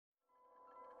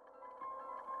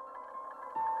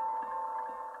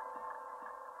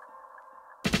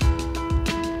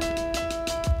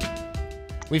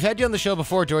We've had you on the show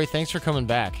before, Dorie. Thanks for coming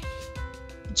back.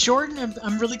 Jordan,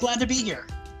 I'm really glad to be here.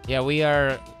 Yeah, we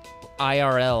are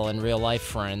IRL and real life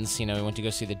friends. You know, we went to go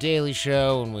see The Daily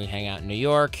Show and we hang out in New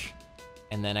York,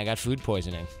 and then I got food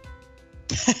poisoning.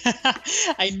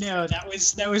 I know, that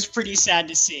was pretty sad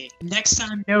to see. Next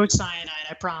time, no cyanide,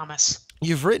 I promise.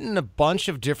 You've written a bunch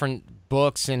of different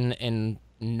books and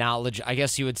knowledge, I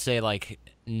guess you would say like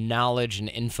knowledge and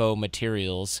info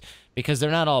materials, because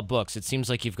they're not all books. It seems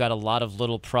like you've got a lot of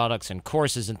little products and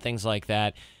courses and things like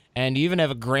that. And you even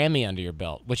have a Grammy under your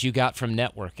belt, which you got from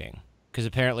networking, because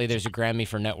apparently there's a Grammy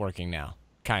for networking now,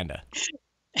 kinda.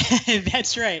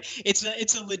 That's right. It's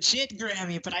a legit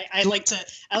Grammy, but I like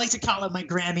to call it my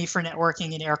Grammy for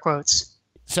networking in air quotes.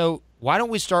 So why don't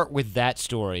we start with that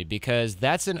story, because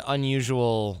that's an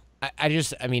unusual.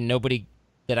 I mean, nobody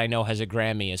that I know has a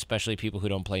Grammy, especially people who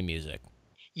don't play music.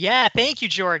 Yeah, thank you,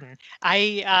 Jordan.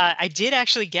 I did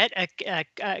actually get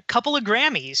a couple of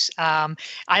Grammys.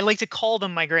 I like to call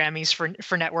them my Grammys for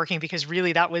networking, because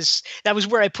really that was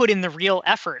where I put in the real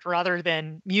effort rather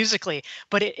than musically.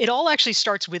 But it all actually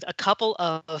starts with a couple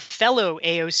of fellow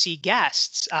AOC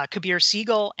guests, Kabir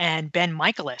Siegel and Ben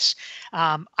Michaelis.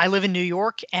 I live in New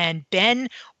York, and Ben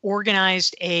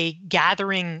organized a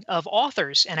gathering of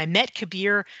authors, and I met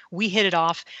Kabir. We hit it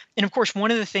off. And of course, one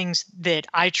of the things that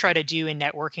I try to do in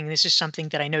networking, this is something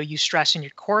that I know you stress in your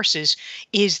courses,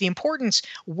 is the importance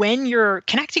when you're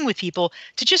connecting with people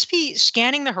to just be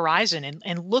scanning the horizon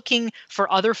and looking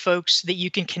for other folks that you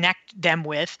can connect them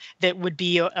with that would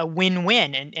be a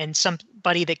win-win and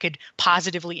somebody that could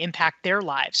positively impact their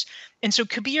lives. And so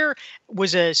Kabir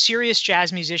was a serious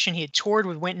jazz musician. He had toured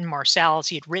with Wynton Marsalis.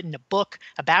 He had written a book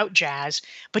about jazz,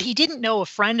 but he didn't know a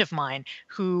friend of mine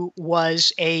who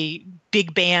was a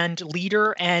big band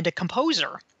leader and a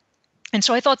composer. And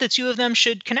so I thought the two of them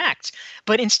should connect.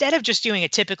 But instead of just doing a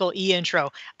typical e-intro,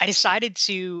 I decided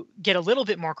to get a little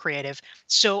bit more creative.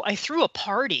 So I threw a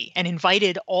party and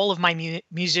invited all of my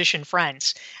musician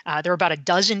friends. There were about a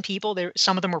dozen people.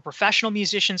 Some of them were professional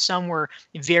musicians. Some were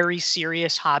very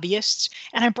serious hobbyists.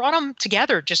 And I brought them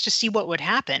together just to see what would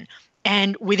happen.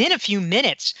 And within a few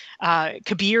minutes,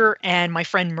 Kabir and my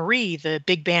friend Marie, the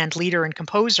big band leader and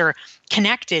composer,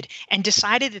 connected and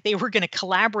decided that they were going to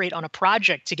collaborate on a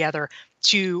project together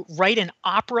to write an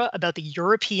opera about the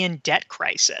European debt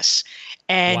crisis.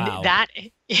 And Wow. that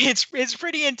it's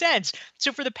pretty intense.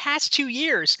 So for the past 2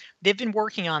 years, they've been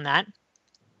working on that.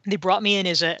 They brought me in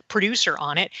as a producer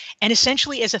on it. And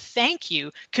essentially, as a thank you,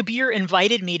 Kabir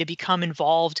invited me to become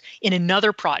involved in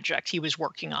another project he was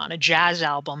working on, a jazz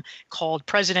album called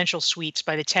Presidential Suites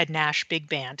by the Ted Nash Big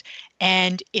Band.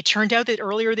 And it turned out that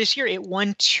earlier this year, it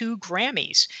won 2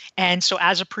 Grammys. And so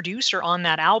as a producer on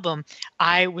that album,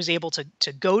 I was able to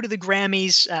go to the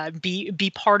Grammys, be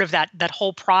part of that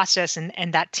whole process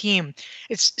and that team.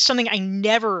 It's something I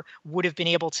never would have been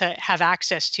able to have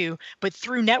access to. But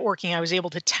through networking, I was able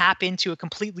to tap into a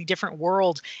completely different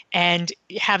world and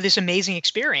have this amazing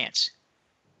experience.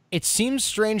 It seems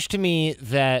strange to me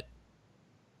that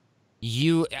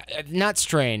you, not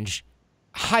strange,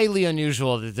 highly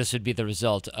unusual that this would be the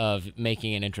result of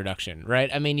making an introduction,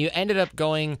 right? I mean, you ended up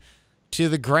going to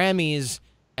the Grammys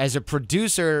as a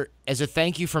producer, as a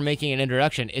thank you for making an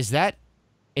introduction. Is that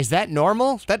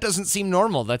normal? That doesn't seem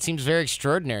normal. That seems very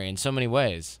extraordinary in so many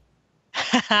ways.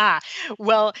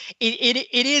 Well,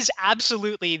 it is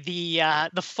absolutely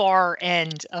the far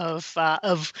end of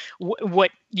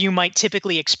what you might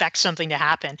typically expect something to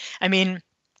happen. I mean,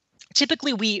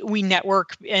 typically we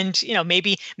network, and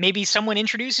maybe someone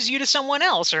introduces you to someone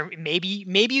else, or maybe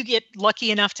you get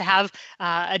lucky enough to have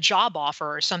a job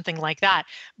offer or something like that.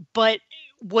 But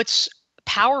what's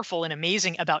powerful and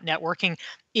amazing about networking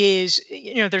is,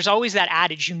 there's always that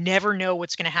adage, you never know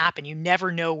what's going to happen. You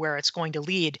never know where it's going to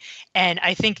lead. And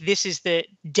I think this is the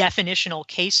definitional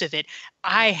case of it.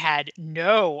 I had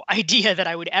no idea that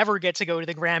I would ever get to go to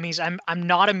the Grammys. I'm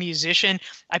not a musician.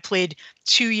 I played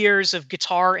 2 years of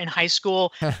guitar in high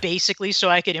school, basically so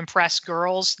I could impress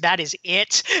girls. That is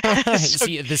it.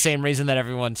 See, the same reason that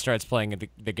everyone starts playing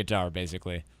the guitar,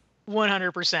 basically.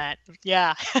 100%.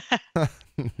 Yeah.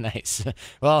 Nice.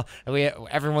 Well,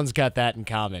 everyone's got that in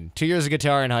common. 2 years of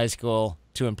guitar in high school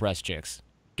to impress chicks.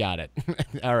 Got it.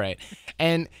 All right.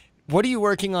 And what are you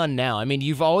working on now? I mean,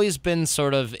 you've always been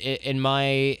sort of, in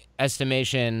my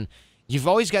estimation, you've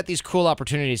always got these cool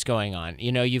opportunities going on.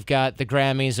 You've got the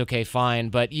Grammys, okay, fine,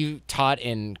 but you taught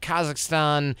in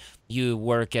Kazakhstan. You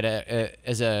work at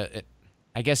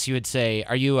I guess you would say,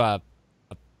 are you a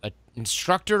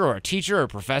instructor or a teacher or a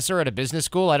professor at a business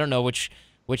school? I don't know which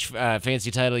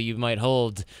fancy title you might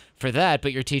hold for that,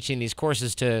 but you're teaching these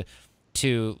courses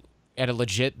to at a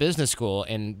legit business school,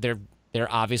 and they're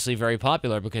they're obviously very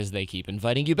popular because they keep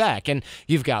inviting you back. And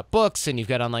you've got books and you've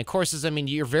got online courses. I mean,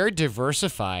 you're very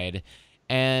diversified.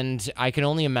 And I can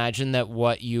only imagine that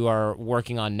what you are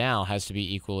working on now uh, has to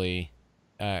be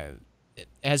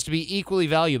equally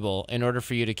valuable in order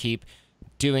for you to keep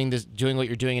doing what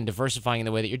you're doing and diversifying in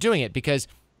the way that you're doing it. Because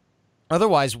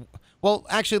otherwise, well,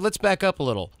 actually, let's back up a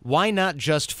little. Why not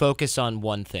just focus on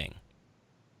one thing?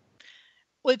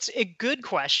 Well, it's a good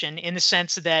question in the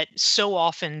sense that so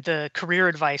often the career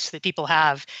advice that people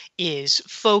have is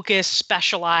focus,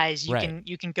 specialize. You Right.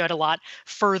 can get a lot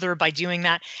further by doing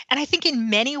that, and I think in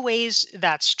many ways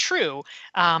that's true.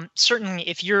 Certainly,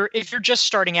 if you're just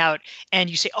starting out and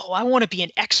you say, "Oh, I want to be an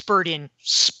expert in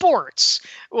sports,"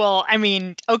 well, I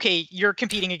mean, okay, you're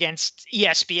competing against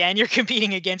ESPN, you're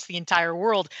competing against the entire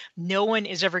world. No one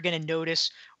is ever going to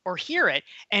notice or hear it.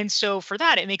 And so for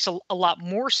that, it makes a lot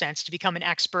more sense to become an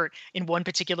expert in one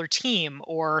particular team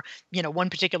or,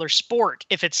 one particular sport.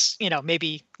 If it's,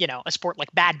 maybe, a sport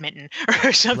like badminton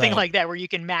or something Right. like that, where you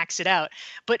can max it out.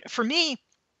 But for me,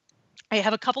 I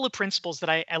have a couple of principles that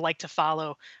I like to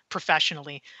follow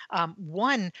professionally.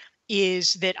 One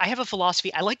is that I have a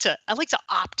philosophy. I like to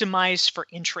optimize for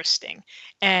interesting,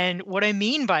 and what I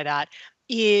mean by that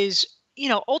is,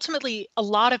 ultimately, a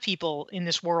lot of people in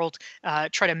this world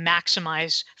try to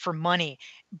maximize for money.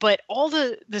 But all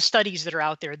the studies that are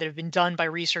out there that have been done by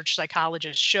research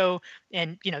psychologists show,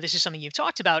 and this is something you've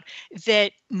talked about,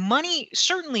 that money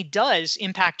certainly does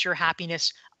impact your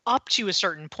happiness up to a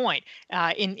certain point.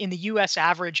 In the U.S.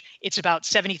 average, it's about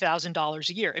 $70,000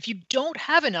 a year. If you don't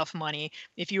have enough money,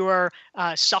 if you are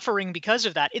suffering because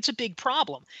of that, it's a big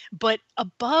problem. But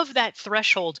above that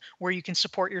threshold where you can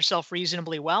support yourself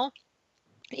reasonably well,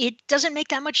 it doesn't make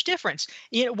that much difference.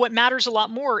 What matters a lot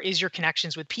more is your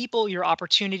connections with people, your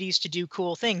opportunities to do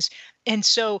cool things. And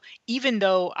so, even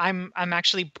though I'm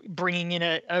actually bringing in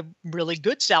a really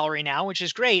good salary now, which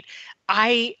is great,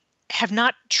 I have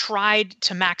not tried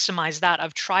to maximize that.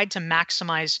 I've tried to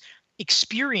maximize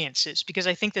experiences because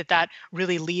I think that that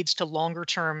really leads to longer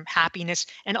term happiness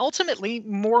and ultimately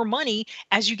more money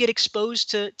as you get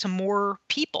exposed to more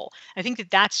people. I think that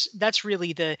that's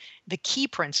really the key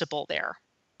principle there.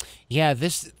 Yeah,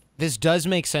 this does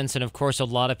make sense, and of course, a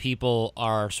lot of people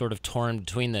are sort of torn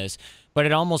between this. But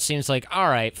it almost seems like, all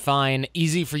right, fine,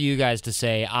 easy for you guys to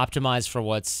say, optimize for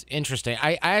what's interesting.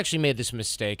 I actually made this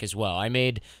mistake as well. I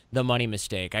made the money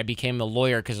mistake. I became a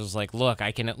lawyer because I was like, look,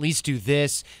 I can at least do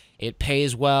this. It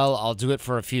pays well. I'll do it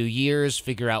for a few years,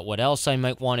 figure out what else I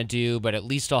might want to do, but at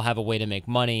least I'll have a way to make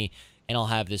money and I'll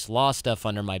have this law stuff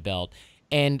under my belt.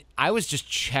 And I was just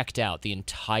checked out the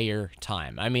entire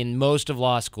time. I mean, most of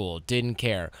law school didn't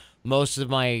care. Most of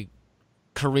my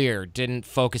career didn't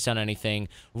focus on anything,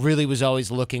 really was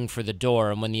always looking for the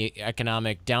door. And when the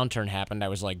economic downturn happened, I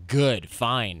was like, good,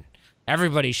 fine.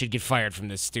 Everybody should get fired from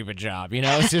this stupid job.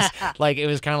 It's just like, it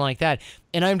was kind of like that.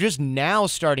 And I'm just now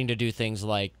starting to do things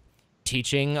like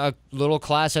teaching a little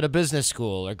class at a business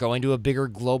school or going to a bigger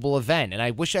global event. And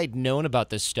I wish I'd known about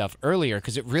this stuff earlier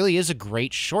because it really is a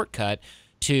great shortcut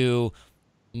to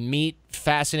meet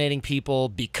fascinating people,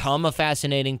 become a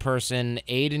fascinating person,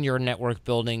 aid in your network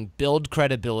building, build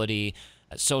credibility,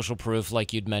 social proof,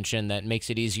 like you'd mentioned, that makes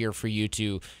it easier for you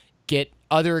to get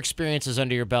other experiences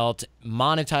under your belt,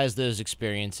 monetize those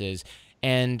experiences.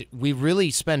 And we really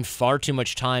spend far too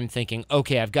much time thinking,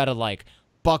 okay, I've got to like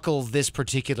buckle this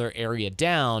particular area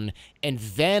down, and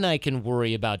then I can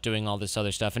worry about doing all this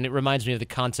other stuff. And it reminds me of the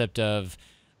concept of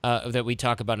that we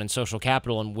talk about in social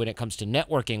capital and when it comes to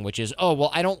networking, which is, oh,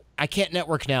 well, I can't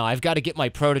network now. I've got to get my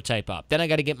prototype up. Then I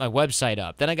got to get my website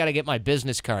up. Then I got to get my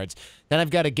business cards. Then I've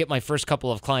got to get my first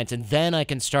couple of clients, and then I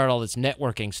can start all this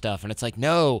networking stuff. And it's like,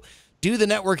 no, do the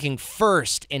networking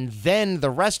first, and then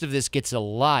the rest of this gets a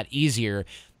lot easier.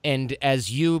 And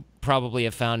as you probably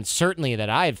have found, certainly that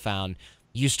I've found,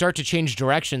 you start to change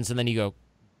directions, and then you go,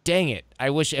 dang it, I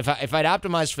wish if I'd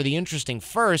optimized for the interesting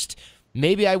first,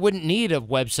 maybe I wouldn't need a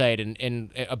website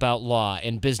and about law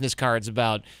and business cards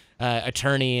about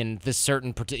attorney and this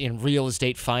certain in real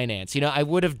estate finance. I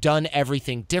would have done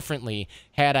everything differently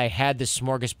had I had this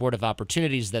smorgasbord of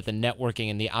opportunities that the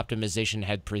networking and the optimization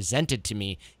had presented to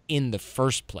me in the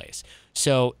first place.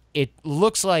 So it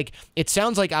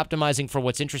sounds like optimizing for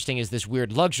what's interesting is this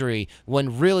weird luxury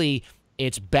when really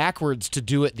it's backwards to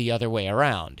do it the other way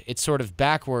around. It's sort of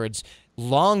backwards.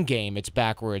 Long game, it's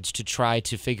backwards to try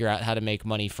to figure out how to make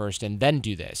money first and then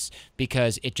do this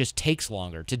because it just takes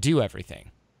longer to do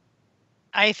everything.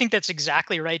 I think that's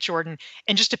exactly right, Jordan.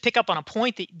 And just to pick up on a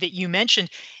point that you mentioned,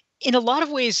 in a lot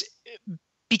of ways,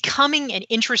 becoming an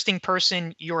interesting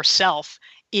person yourself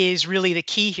is really the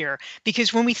key here.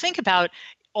 Because when we think about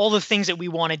all the things that we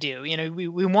want to do. We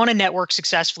want to network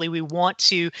successfully. We want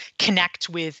to connect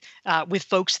with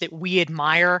folks that we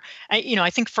admire. I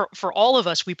think for all of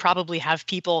us, we probably have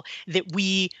people that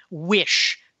we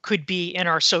wish could be in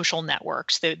our social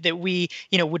networks that we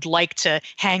would like to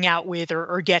hang out with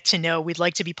or get to know. We'd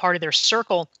like to be part of their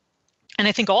circle. And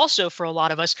I think also for a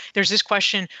lot of us, there's this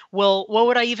question, well, what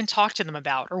would I even talk to them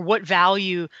about? Or what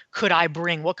value could I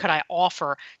bring? What could I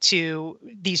offer to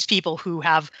these people who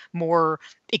have more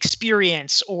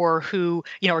experience or who,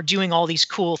 are doing all these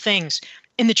cool things?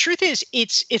 And the truth is,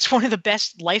 it's one of the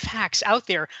best life hacks out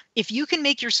there. If you can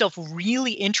make yourself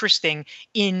really interesting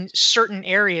in certain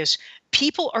areas,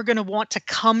 people are going to want to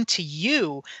come to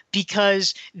you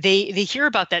because they hear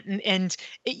about that. And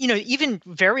even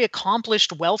very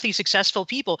accomplished, wealthy, successful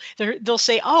people, they'll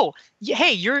say, oh,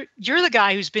 hey, you're the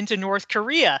guy who's been to North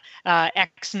Korea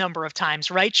X number of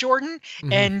times, right, Jordan?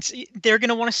 Mm-hmm. And they're going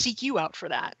to want to seek you out for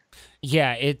that.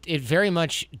 Yeah, it very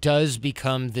much does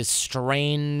become this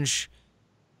strange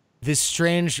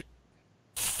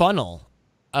funnel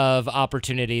of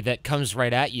opportunity that comes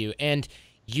right at you, and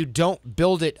you don't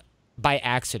build it by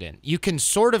accident. You can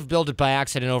sort of build it by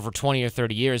accident over 20 or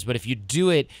 30 years, but if you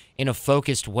do it in a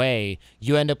focused way,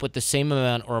 you end up with the same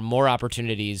amount or more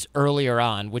opportunities earlier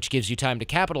on, which gives you time to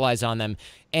capitalize on them.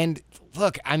 And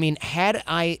look, I mean, had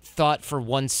I thought for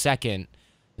 1 second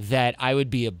that I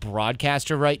would be a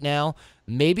broadcaster right now,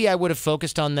 maybe I would have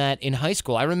focused on that in high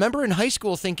school. I remember in high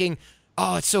school thinking,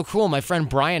 oh, it's so cool. My friend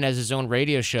Brian has his own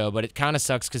radio show, but it kind of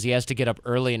sucks because he has to get up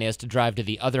early and he has to drive to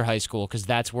the other high school because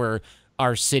that's where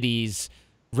our city's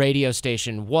radio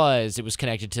station was. It was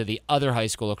connected to the other high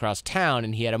school across town,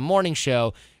 and he had a morning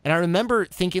show. And I remember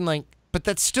thinking, like, but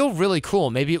that's still really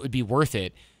cool. Maybe it would be worth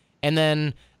it. And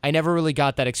then I never really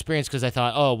got that experience because I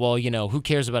thought, oh, well, who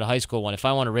cares about a high school one? If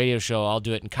I want a radio show, I'll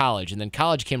do it in college. And then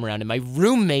college came around, and my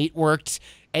roommate worked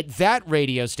at that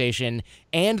radio station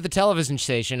and the television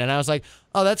station. And I was like,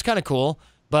 oh, that's kind of cool.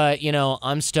 But,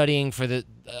 I'm studying for the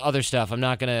other stuff. I'm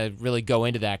not going to really go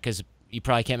into that because you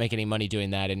probably can't make any money doing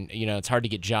that. And, it's hard to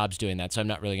get jobs doing that. So I'm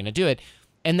not really going to do it.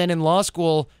 And then in law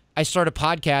school, I start a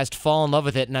podcast, fall in love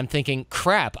with it. And I'm thinking,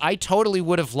 crap, I totally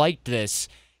would have liked this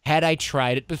had I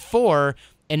tried it before.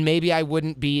 And maybe I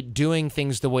wouldn't be doing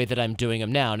things the way that I'm doing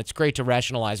them now. And it's great to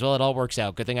rationalize, well, it all works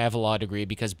out. Good thing I have a law degree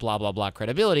because blah, blah, blah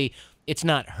credibility. It's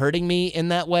not hurting me in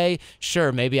that way.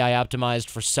 Sure, maybe I optimized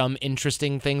for some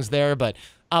interesting things there, but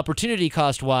opportunity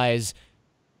cost-wise,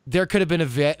 there could have been a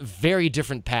very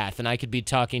different path, and I could be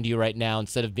talking to you right now.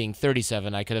 Instead of being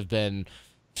 37, I could have been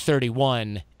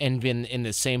 31 and been in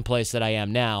the same place that I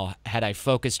am now had I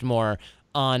focused more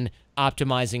on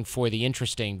optimizing for the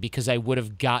interesting, because I would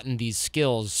have gotten these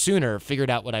skills sooner, figured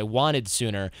out what I wanted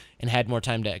sooner, and had more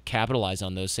time to capitalize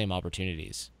on those same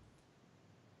opportunities.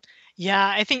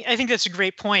 Yeah, I think that's a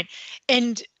great point.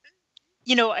 And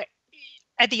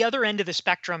at the other end of the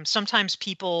spectrum, sometimes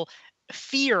people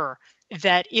fear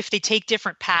that if they take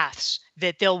different paths,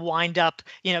 that they'll wind up,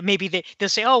 maybe they'll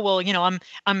say, oh, well,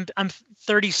 I'm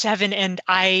 37 and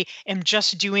I am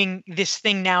just doing this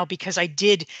thing now because I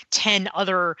did 10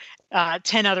 other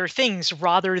things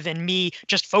rather than me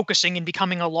just focusing and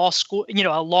becoming a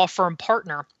law firm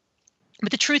partner. But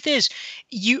the truth is,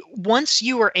 once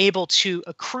you are able to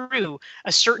accrue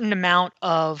a certain amount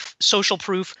of social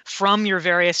proof from your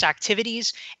various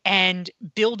activities and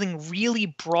building really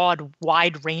broad,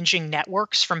 wide-ranging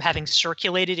networks from having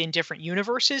circulated in different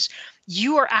universes,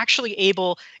 you are actually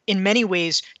able, in many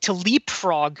ways, to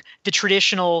leapfrog the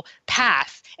traditional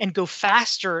path and go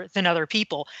faster than other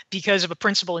people because of a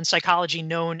principle in psychology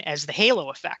known as the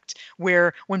halo effect,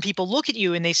 where when people look at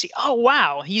you and they see, oh,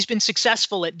 wow, he's been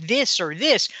successful at this or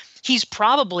this, he's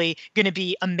probably going to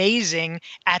be amazing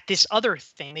at this other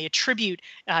thing. They attribute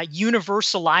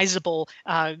universalizable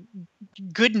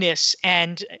goodness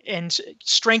and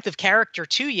strength of character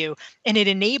to you, and it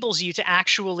enables you to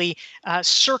actually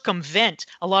circumvent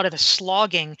a lot of the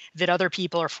slogging that other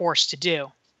people are forced to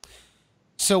do.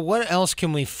 So what else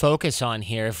can we focus on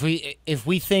here? If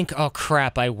we think, oh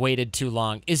crap, I waited too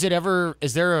long, is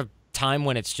there a time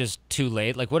when it's just too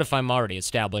late? Like, what if I'm already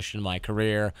established in my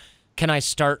career? Can I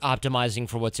start optimizing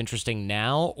for what's interesting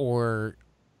now, or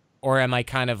am I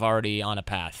kind of already on a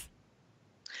path?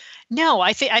 No,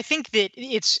 I think that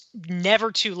it's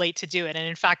never too late to do it. And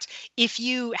in fact, if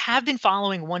you have been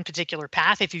following one particular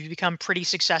path, if you've become pretty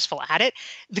successful at it,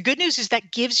 the good news is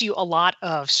that gives you a lot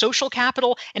of social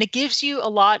capital, and it gives you a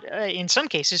lot, in some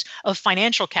cases, of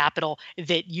financial capital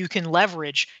that you can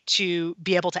leverage to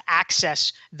be able to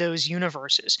access those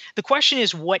universes. The question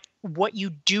is what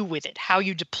you do with it, how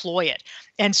you deploy it.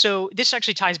 And so this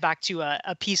actually ties back to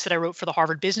a piece that I wrote for the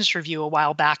Harvard Business Review a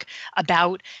while back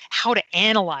about how to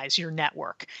analyze your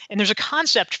network. And there's a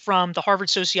concept from the Harvard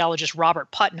sociologist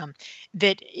Robert Putnam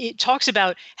that it talks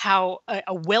about how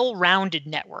a well-rounded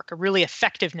network, a really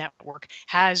effective network,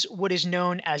 has what is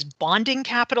known as bonding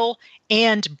capital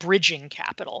and bridging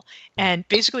capital. And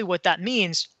basically what that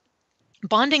means,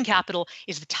 bonding capital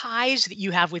is the ties that you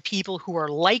have with people who are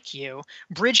like you.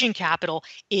 Bridging capital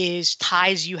is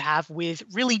ties you have with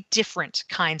really different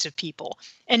kinds of people.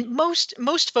 And most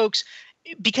folks,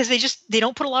 because they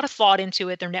don't put a lot of thought into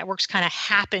it, their networks kind of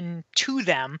happen to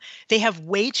them. They have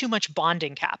way too much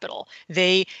bonding capital.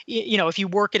 If you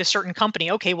work at a certain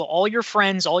company, okay, well, all your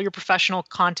friends, all your professional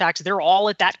contacts, they're all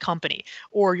at that company.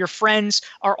 Or your friends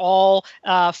are all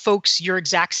folks your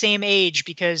exact same age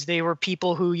because they were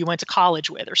people who you went to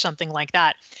college with or something like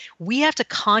that. We have to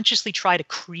consciously try to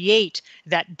create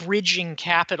that bridging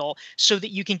capital so that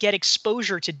you can get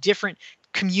exposure to different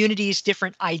communities,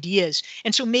 different ideas.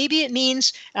 And so maybe it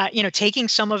means, taking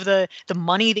some of the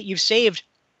money that you've saved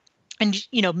and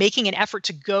making an effort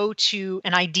to go to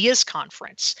an ideas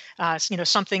conference,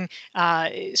 something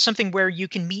where you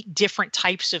can meet different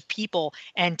types of people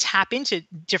and tap into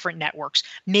different networks.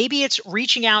 Maybe it's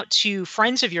reaching out to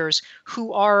friends of yours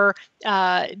who are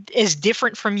as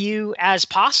different from you as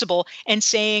possible and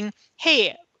saying,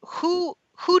 hey, who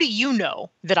do you know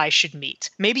that I should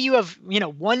meet? Maybe you have,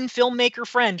 one filmmaker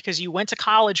friend because you went to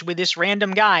college with this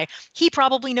random guy. He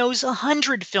probably knows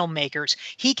 100 filmmakers.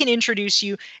 He can introduce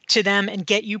you to them and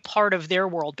get you part of their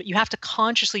world, but you have to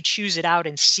consciously choose it out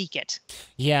and seek it.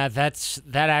 Yeah, that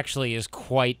actually is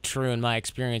quite true in my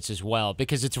experience as well,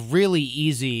 because it's really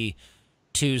easy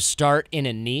to start in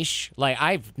a niche. Like,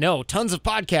 I know tons of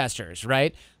podcasters,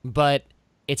 right? But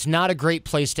it's not a great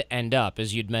place to end up,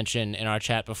 as you'd mentioned in our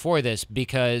chat before this,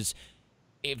 because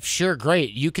sure,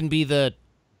 great, you can be the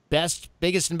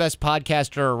biggest and best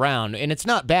podcaster around, and it's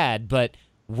not bad, but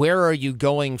where are you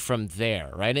going from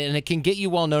there, right? And it can get you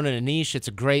well known in a niche. It's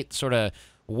a great sort of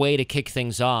way to kick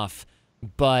things off,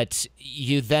 but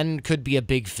you then could be a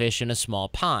big fish in a small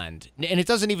pond. And it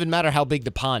doesn't even matter how big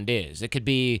the pond is. You could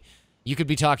be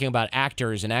talking about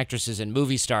actors and actresses and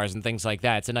movie stars and things like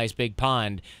that. It's a nice big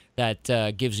pond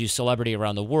that gives you celebrity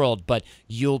around the world, but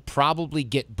you'll probably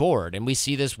get bored. And we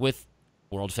see this with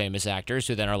world famous actors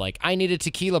who then are like, I need a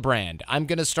tequila brand. I'm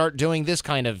going to start doing this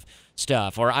kind of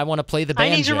stuff, or I want to play the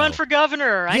banjo. I need to run for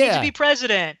governor. I need to be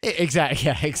president. Exactly.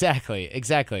 Yeah,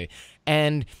 exactly.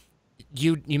 And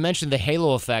you mentioned the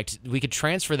halo effect. We could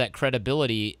transfer that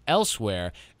credibility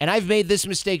elsewhere. And I've made this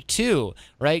mistake too,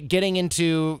 right? Getting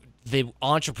into the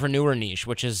entrepreneur niche,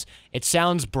 which is, it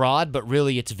sounds broad, but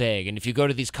really it's vague. And if you go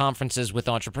to these conferences with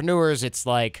entrepreneurs, it's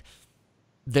like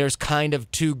there's kind of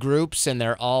two groups and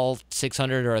they're all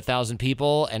 600 or 1,000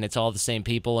 people, and it's all the same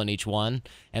people in each one,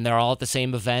 and they're all at the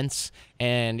same events.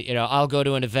 And, I'll go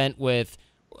to an event with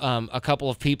a couple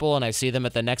of people and I see them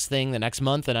at the next thing the next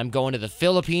month, and I'm going to the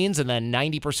Philippines and then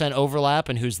 90% overlap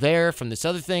and who's there from this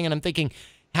other thing. And I'm thinking,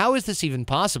 how is this even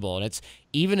possible? And it's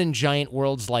even in giant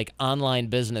worlds like online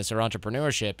business or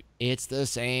entrepreneurship, it's the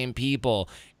same people.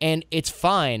 And it's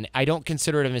fine. I don't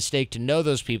consider it a mistake to know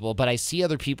those people, but I see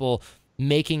other people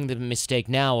making the mistake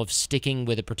now of sticking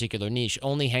with a particular niche,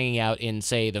 only hanging out in,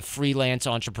 say, the freelance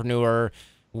entrepreneur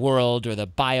world or the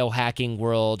biohacking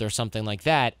world or something like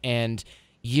that. And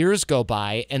years go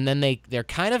by, and then they're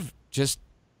kind of just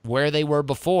where they were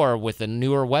before with a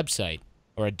newer website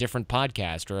or a different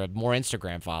podcast or more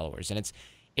Instagram followers. And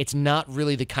it's not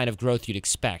really the kind of growth you'd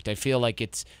expect. I feel like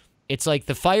it's like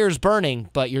the fire's burning,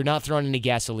 but you're not throwing any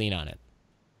gasoline on it.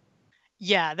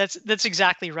 Yeah, that's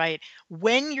exactly right.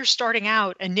 When you're starting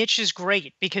out, a niche is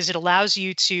great because it allows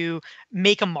you to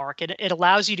make a mark. It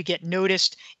allows you to get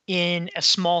noticed in a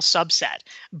small subset.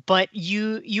 But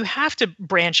you have to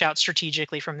branch out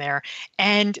strategically from there.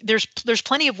 And there's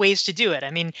plenty of ways to do it. I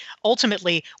mean,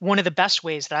 ultimately, one of the best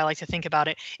ways that I like to think about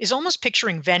it is almost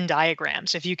picturing Venn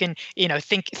diagrams. If you can,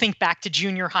 think back to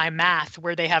junior high math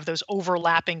where they have those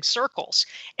overlapping circles.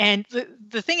 And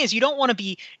the thing is, you don't want to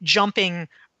be jumping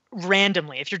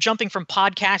randomly. If you're jumping from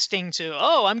podcasting to,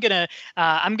 I'm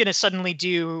gonna suddenly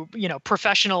do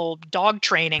professional dog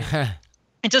training,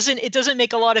 it doesn't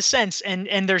make a lot of sense,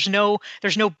 and there's no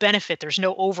benefit, there's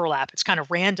no overlap, it's kind of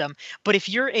random. But if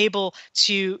you're able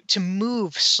to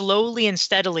move slowly and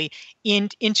steadily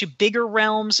into bigger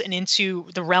realms and into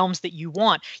the realms that you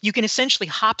want, you can essentially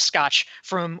hopscotch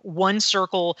from one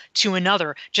circle to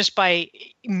another just by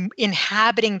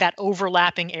inhabiting that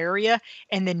overlapping area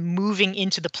and then moving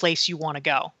into the place you want to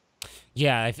go.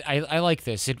 Yeah, I like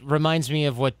this. It reminds me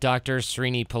of what Dr.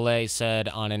 Srini Pillai said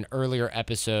on an earlier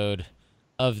episode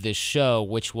of this show,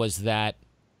 which was that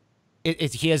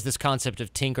he has this concept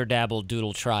of tinker, dabble,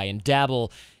 doodle, try. And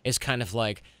dabble is kind of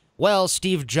like, well,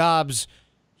 Steve Jobs,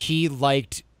 he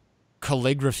liked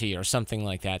calligraphy or something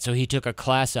like that. So he took a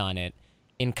class on it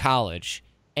in college.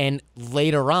 And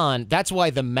later on, that's why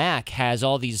the Mac has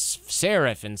all these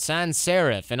serif and sans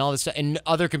serif and all this stuff. And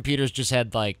other computers just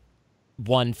had like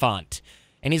one font.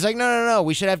 And he's like, no, no, no,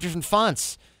 we should have different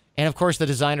fonts. And of course, the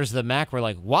designers of the Mac were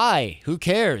like, why? Who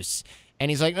cares?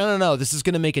 And he's like, no, no, no, this is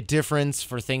going to make a difference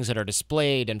for things that are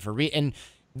displayed and for and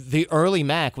the early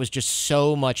Mac was just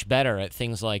so much better at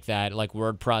things like that, like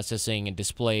word processing and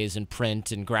displays and print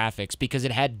and graphics, because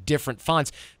it had different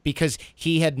fonts, because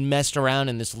he had messed around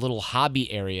in this little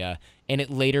hobby area, and it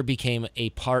later became a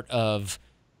part of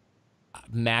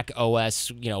Mac OS,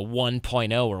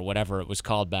 1.0 or whatever it was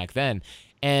called back then.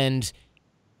 And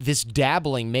this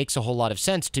dabbling makes a whole lot of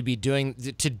sense to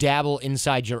dabble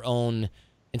inside your own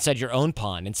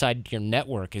pond, inside your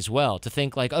network as well, to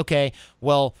think like, okay,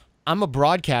 well, I'm a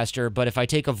broadcaster, but if I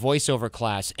take a voiceover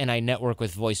class and I network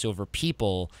with voiceover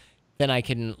people, then I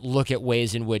can look at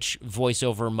ways in which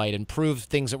voiceover might improve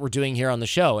things that we're doing here on the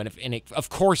show. And of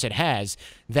course it has.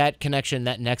 That connection,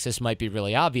 that nexus might be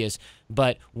really obvious,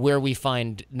 but where we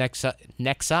find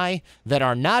nexi that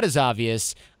are not as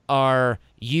obvious are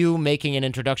you making an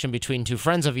introduction between two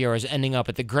friends of yours, ending up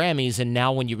at the Grammys, and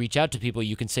now when you reach out to people,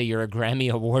 you can say you're a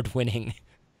Grammy award-winning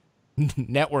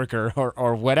networker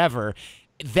or whatever.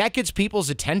 That gets people's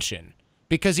attention,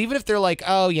 because even if they're like,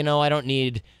 oh, I don't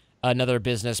need another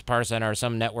business person or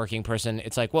some networking person,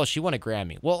 it's like, well, she won a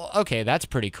Grammy. Well, okay, that's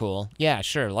pretty cool. Yeah,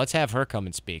 sure, let's have her come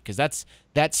and speak, because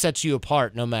that sets you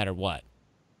apart no matter what.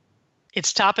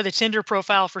 It's top of the Tinder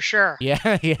profile for sure.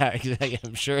 Yeah, yeah, exactly.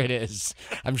 I'm sure it is.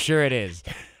 I'm sure it is.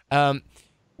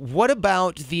 What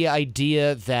about the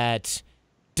idea that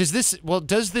does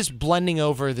this blending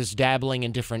over, this dabbling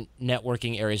in different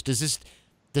networking areas, does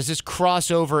this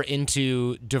cross over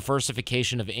into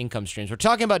diversification of income streams? We're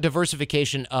talking about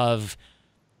diversification of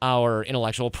our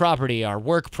intellectual property, our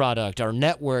work product, our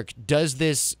network. Does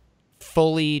this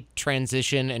fully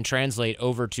transition and translate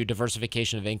over to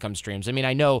diversification of income streams? I mean,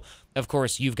 I know, of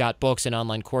course, you've got books and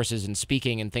online courses and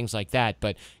speaking and things like that,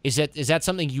 but is that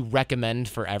something you recommend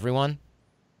for everyone?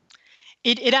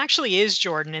 It actually is,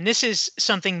 Jordan, and this is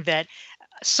something that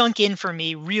sunk in for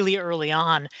me really early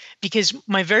on, because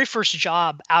my very first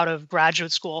job out of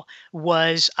graduate school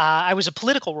was I was a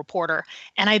political reporter,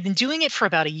 and I'd been doing it for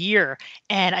about a year.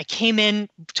 And I came in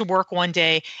to work one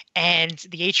day, and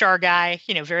the HR guy,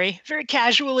 very very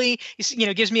casually,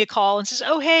 gives me a call and says,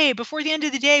 "Oh, hey, before the end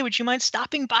of the day, would you mind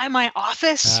stopping by my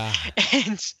office?"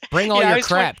 And bring all your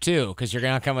crap too, because you're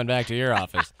not coming back to your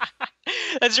office.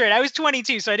 That's right. I was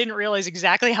 22, so I didn't realize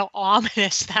exactly how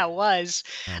ominous that was.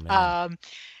 Oh,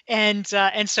 And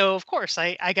so of course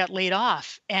I got laid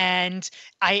off, and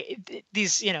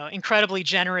these incredibly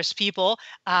generous people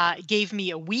gave me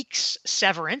a week's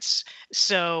severance.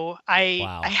 So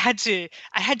wow. I had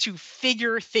to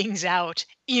figure things out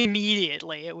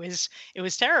immediately. It was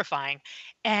terrifying,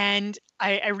 and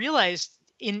I realized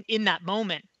in that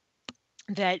moment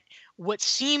that what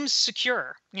seems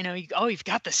secure, you've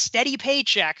got the steady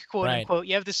paycheck, quote Right. unquote,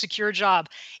 you have the secure job,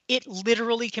 it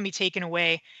literally can be taken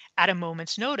away at a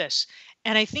moment's notice.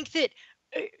 And I think that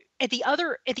uh, at the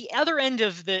other end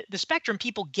of the spectrum,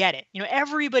 people get it.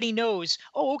 Everybody knows,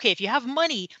 oh, okay, if you have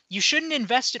money, you shouldn't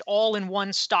invest it all in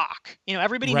one stock.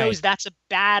 Everybody Right. knows that's a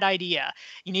bad idea.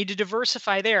 You need to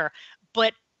diversify there.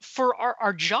 But for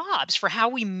our jobs, for how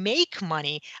we make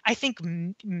money, I think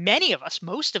many of us,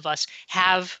 most of us,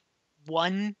 have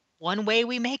one way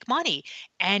we make money,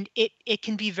 and it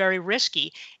can be very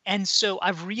risky. And so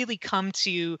I've really come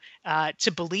to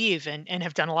believe, and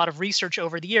have done a lot of research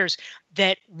over the years,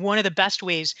 that one of the best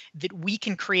ways that we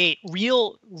can create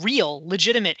real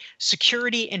legitimate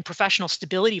security and professional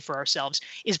stability for ourselves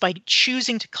is by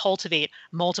choosing to cultivate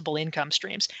multiple income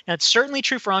streams. Now, it's certainly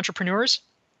true for entrepreneurs.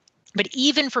 But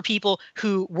even for people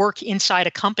who work inside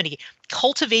a company,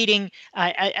 cultivating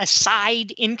a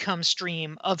side income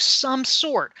stream of some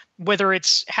sort, whether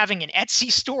it's having an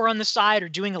Etsy store on the side or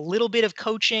doing a little bit of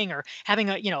coaching or having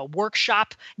a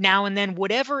workshop now and then,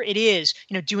 whatever it is,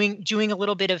 doing a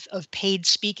little bit of paid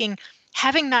speaking,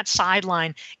 having that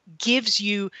sideline gives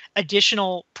you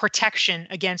additional protection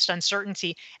against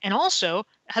uncertainty, and also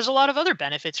has a lot of other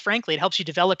benefits. Frankly, it helps you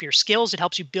develop your skills, it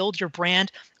helps you build your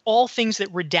brand, all things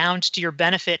that redound to your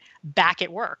benefit back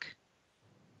at work.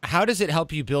 How does it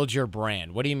help you build your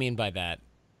brand? What do you mean by that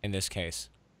in this case?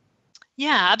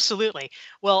 Yeah, absolutely.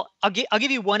 Well, I'll give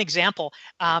you one example.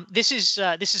 This is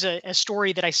a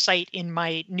story that I cite in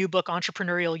my new book,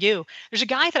 Entrepreneurial You. There's a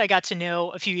guy that I got to know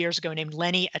a few years ago named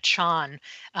Lenny Achan.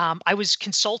 I was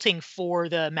consulting for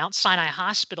the Mount Sinai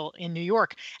Hospital in New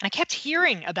York, and I kept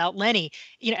hearing about Lenny.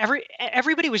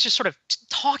 Everybody was just sort of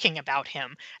talking about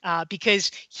him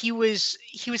because he was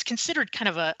considered kind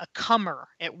of a comer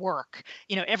at work.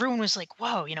 Everyone was like,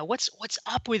 "Whoa, what's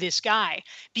up with this guy?"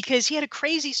 Because he had a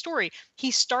crazy story. He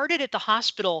started at the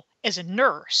hospital as a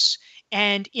nurse,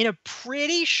 and in a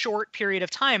pretty short period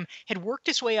of time had worked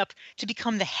his way up to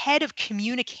become the head of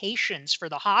communications for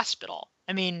the hospital.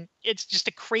 I mean, it's just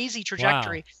a crazy Wow.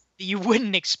 trajectory that you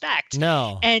wouldn't expect.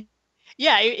 No. And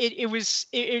yeah, it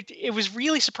was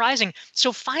really surprising.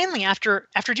 So finally, after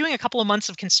doing a couple of months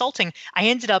of consulting, I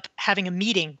ended up having a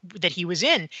meeting that he was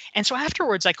in. And so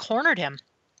afterwards I cornered him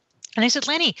and I said,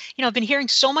 Lenny, I've been hearing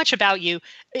so much about you.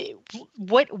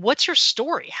 What's your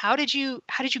story? How did you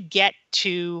get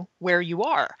to where you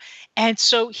are? And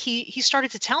so he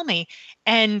started to tell me,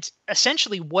 and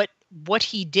essentially what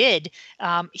he did,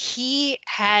 he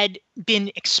had been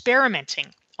experimenting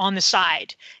on the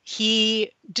side.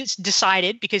 He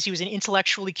decided, because he was an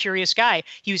intellectually curious guy,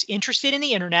 he was interested in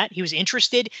the internet, he was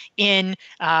interested in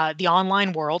the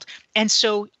online world, and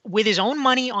so with his own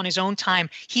money on his own time,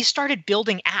 he started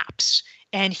building apps.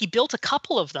 And he built a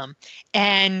couple of them,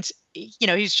 and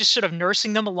he's just sort of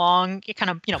nursing them along, kind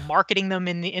of marketing them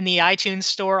in the iTunes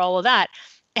store, all of that.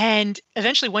 And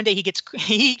eventually, one day he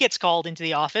gets called into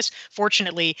the office.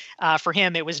 Fortunately for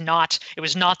him, it was not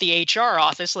the HR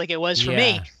office like it was for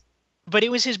me, Yeah. but it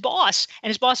was his boss. And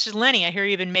his boss says, Lenny, I hear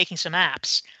you've been making some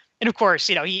apps. And of course,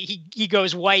 he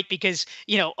goes white because,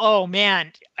 oh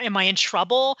man, am I in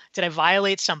trouble? Did I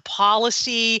violate some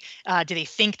policy? Do they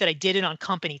think that I did it on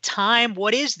company time?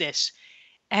 What is this?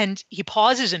 And he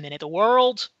pauses a minute. The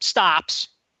world stops.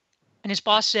 And his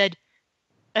boss said,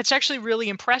 that's actually really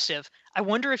impressive. I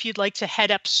wonder if you'd like to head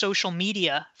up social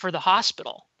media for the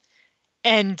hospital.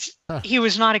 And Huh. he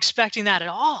was not expecting that at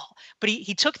all. But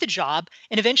he took the job,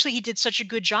 and eventually he did such a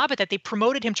good job at that, they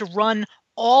promoted him to run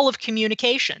all of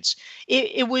communications.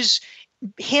 It was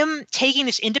him taking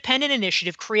this independent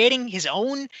initiative, creating his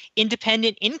own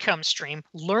independent income stream,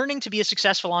 learning to be a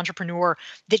successful entrepreneur,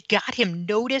 that got him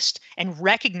noticed and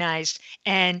recognized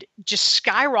and just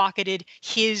skyrocketed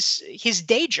his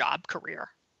day job career.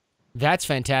 That's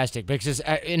fantastic because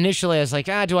initially I was like,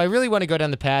 do I really want to go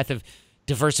down the path of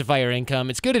diversify your income?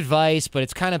 It's good advice, but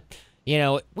it's kind of,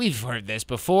 we've heard this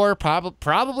before,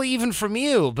 probably even from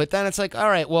you. But then it's like, all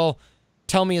right, well,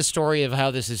 tell me a story of how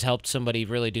this has helped somebody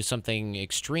really do something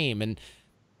extreme. And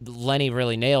Lenny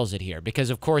really nails it here because,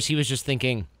 of course, he was just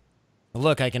thinking,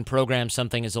 look, I can program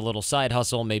something as a little side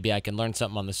hustle. Maybe I can learn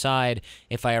something on the side.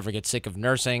 If I ever get sick of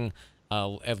nursing,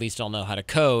 at least I'll know how to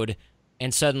code.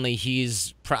 And suddenly he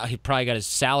probably got his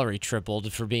salary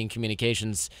tripled for being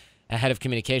head of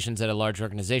communications at a large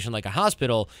organization like a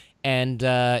hospital. And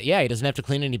yeah, he doesn't have to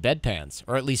clean any bedpans,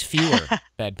 or at least fewer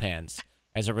bedpans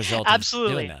as a result of doing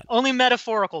Absolutely. that. Only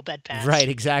metaphorical bedpans. Right,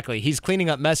 exactly. He's cleaning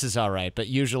up messes, all right, but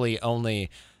usually only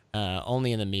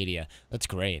in the media. That's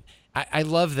great. I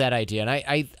love that idea, and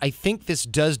I think this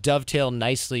does dovetail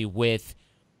nicely with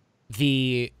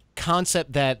the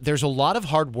concept that there's a lot of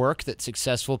hard work that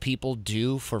successful people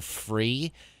do for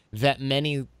free that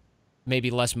many maybe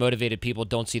less motivated people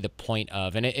don't see the point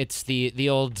of. And it's the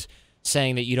old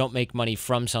saying that you don't make money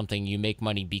from something, you make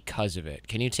money because of it.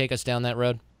 Can you take us down that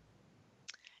road?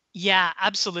 Yeah,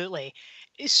 absolutely.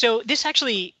 So this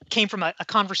actually came from a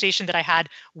conversation that I had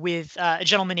with a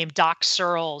gentleman named Doc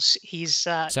Searles. He's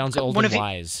Sounds old one and of the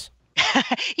wise.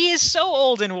 he is so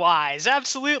old and wise.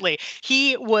 Absolutely,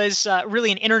 he was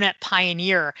really an internet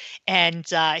pioneer, and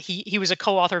he was a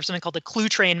co-author of something called the Clue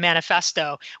Train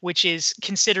Manifesto, which is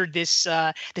considered this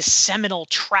seminal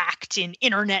tract in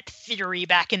internet theory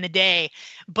back in the day.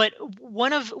 But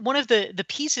one of the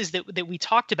pieces that we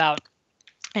talked about,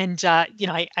 and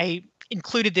I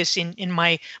included this in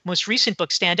my most recent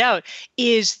book, Stand Out,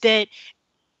 is that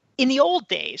in the old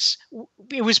days,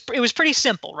 it was pretty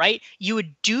simple, right? You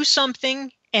would do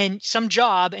something and some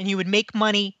job and you would make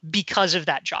money because of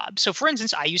that job. So for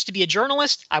instance, I used to be a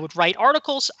journalist. I would write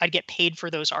articles. I'd get paid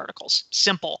for those articles.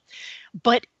 Simple.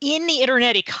 But in the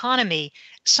internet economy,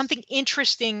 something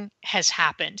interesting has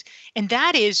happened. And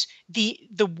that is the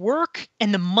work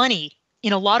and the money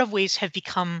in a lot of ways have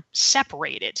become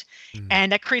separated. Mm.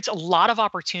 And that creates a lot of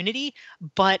opportunity,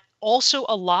 but also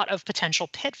a lot of potential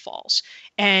pitfalls.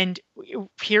 And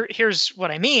here's what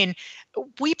I mean.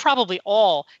 We probably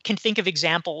all can think of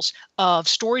examples of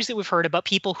stories that we've heard about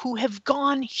people who have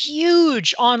gone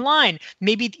huge online.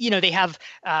 Maybe, they have,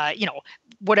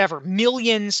 whatever,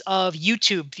 millions of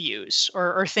YouTube views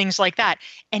or things like that.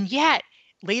 And yet,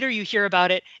 later you hear about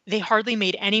it, they hardly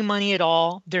made any money at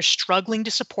all. They're struggling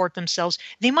to support themselves.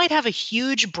 They might have a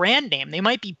huge brand name. They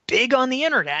might be big on the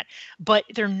internet, but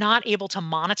they're not able to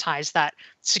monetize that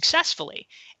successfully.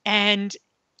 And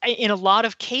in a lot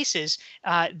of cases,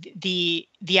 the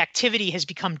activity has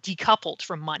become decoupled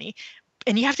from money,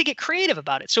 and you have to get creative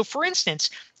about it. So, for instance,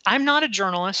 I'm not a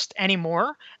journalist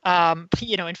anymore.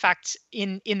 In fact,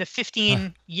 in the Huh.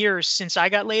 15 years since I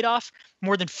got laid off,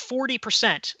 more than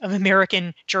 40% of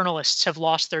American journalists have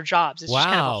lost their jobs. It's just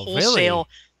kind of a Wow, wholesale. really?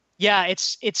 Yeah,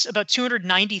 it's about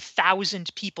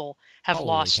 290,000 people have Holy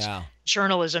lost cow.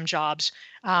 journalism jobs.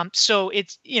 So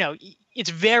it's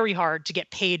very hard to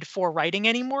get paid for writing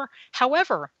anymore.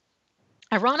 However,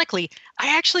 ironically,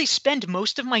 I actually spend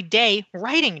most of my day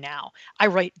writing now. I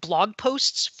write blog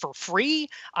posts for free.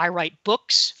 I write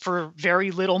books for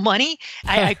very little money.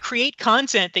 I create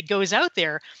content that goes out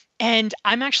there, and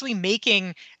I'm actually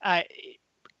making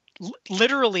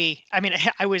literally, I mean,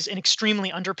 I was an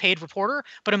extremely underpaid reporter,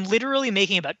 but I'm literally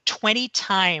making about 20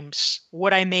 times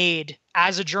what I made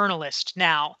as a journalist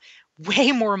now.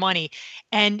 Way more money.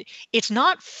 And it's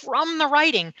not from the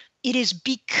writing, it is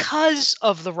because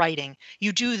of the writing.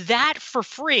 You do that for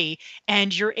free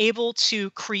and you're able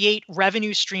to create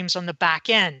revenue streams on the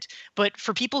back end. But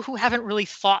for people who haven't really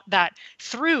thought that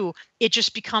through, it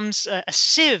just becomes a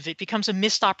sieve. It becomes a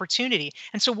missed opportunity.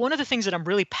 And so, one of the things that I'm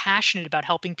really passionate about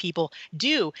helping people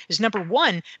do is, number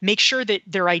one, make sure that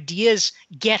their ideas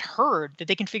get heard, that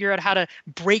they can figure out how to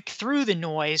break through the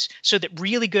noise so that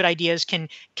really good ideas can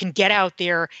get out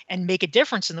there and make a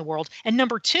difference in the world. And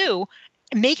number two,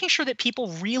 making sure that people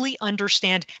really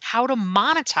understand how to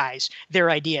monetize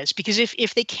their ideas. Because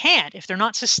if they can't, if they're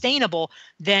not sustainable,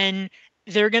 then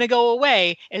they're going to go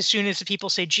away as soon as the people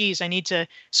say, geez, I need to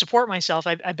support myself.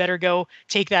 I better go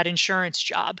take that insurance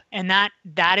job. And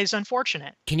that is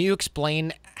unfortunate. Can you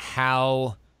explain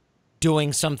how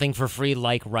doing something for free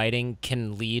like writing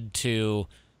can lead to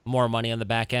more money on the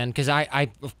back end? Because I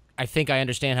think I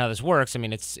understand how this works. I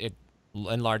mean, it's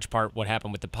in large part what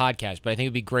happened with the podcast, but I think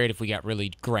it'd be great if we got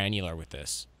really granular with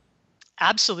this.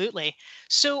 Absolutely.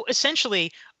 So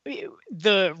essentially,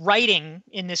 the writing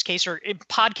in this case, or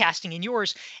podcasting in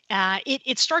yours,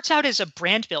 it starts out as a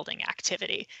brand building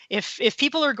activity. If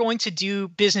people are going to do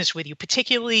business with you,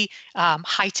 particularly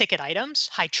high ticket items,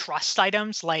 high trust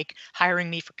items like hiring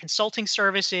me for consulting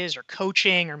services or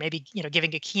coaching, or maybe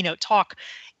giving a keynote talk,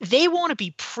 they want to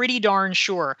be pretty darn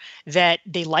sure that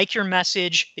they like your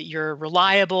message, that you're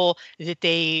reliable, that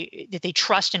they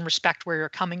trust and respect where you're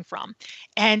coming from.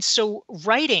 And so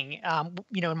writing,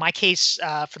 in my case,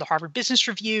 for the Harvard Business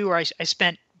Review, or I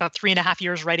spent about 3.5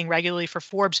 years writing regularly for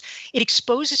Forbes, it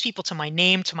exposes people to my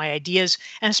name, to my ideas,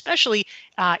 and especially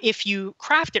if you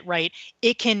craft it right,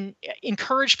 it can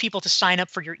encourage people to sign up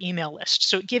for your email list.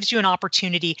 So it gives you an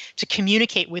opportunity to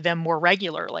communicate with them more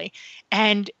regularly.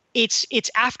 And it's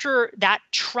after that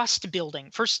trust building,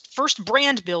 first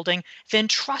brand building, then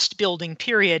trust building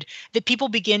period, that people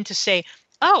begin to say,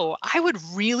 oh, I would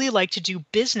really like to do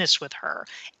business with her.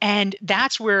 And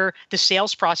that's where the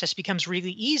sales process becomes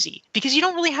really easy, because you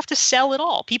don't really have to sell at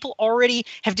all. People already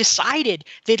have decided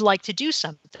they'd like to do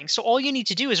something. So all you need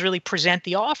to do is really present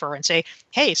the offer and say,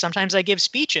 hey, sometimes I give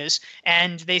speeches.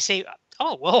 And they say,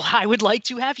 oh, well, I would like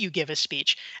to have you give a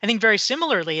speech. I think very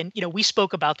similarly, and we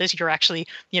spoke about this. You're actually,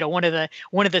 one of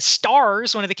the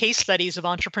stars, one of the case studies of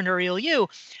Entrepreneurial You.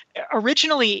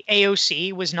 Originally,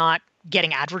 AOC was not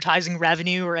getting advertising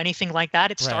revenue or anything like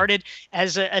that. It Right. started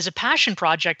as a passion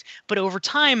project, but over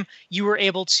time you were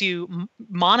able to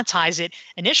monetize it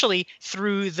initially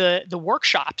through the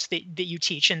workshops that you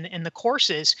teach and the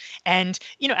courses. And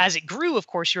as it grew, of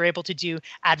course, you're able to do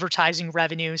advertising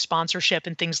revenue, sponsorship,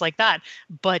 and things like that.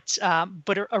 But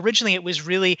originally it was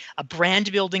really a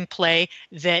brand building play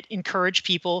that encouraged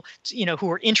people, who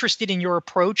were interested in your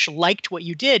approach, liked what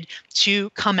you did, to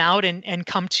come out and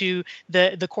come to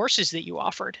the courses was that you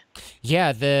offered.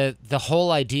 Yeah, the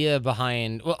whole idea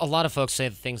behind, well, a lot of folks say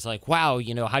things like, "Wow,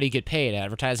 how do you get paid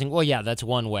advertising?" Well, yeah, that's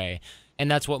one way, and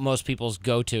that's what most people's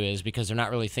go-to is because they're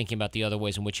not really thinking about the other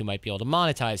ways in which you might be able to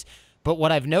monetize. But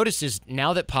what I've noticed is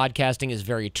now that podcasting is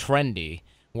very trendy,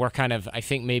 we're kind of, I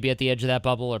think, maybe at the edge of that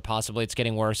bubble, or possibly it's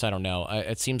getting worse. I don't know.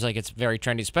 It seems like it's very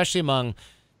trendy, especially among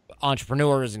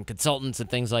entrepreneurs and consultants and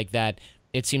things like that.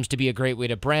 It seems to be a great way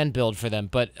to brand build for them.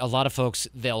 But a lot of folks,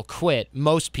 they'll quit.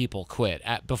 Most people quit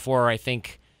before, I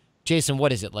think, Jason,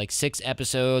 what is it, like 6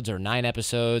 episodes or 9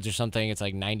 episodes or something? It's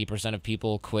like 90% of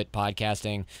people quit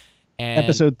podcasting. And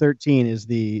Episode 13 is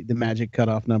the magic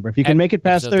cutoff number. If you can make it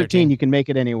past 13, you can make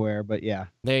it anywhere. But yeah.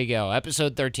 There you go.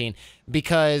 Episode 13,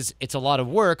 because it's a lot of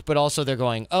work, but also they're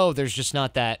going, oh, there's just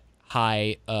not that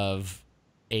high of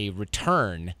a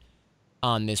return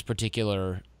on this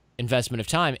particular investment of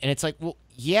time. And it's like, well,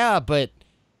 yeah, but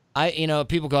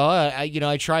people go, oh,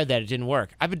 I tried that. It didn't work.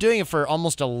 I've been doing it for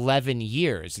almost 11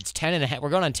 years. It's 10 and a half. We're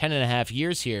going on 10 and a half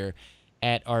years here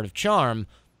at Art of Charm.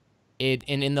 And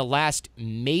in the last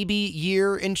maybe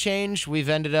year and change, we've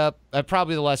ended up,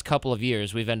 probably the last couple of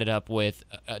years, we've ended up with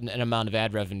an amount of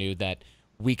ad revenue that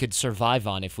we could survive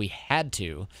on if we had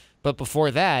to. But before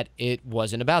that, it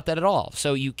wasn't about that at all.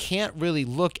 So you can't really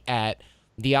look at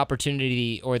the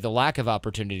opportunity or the lack of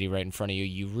opportunity right in front of you.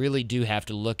 You really do have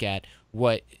to look at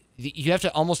you have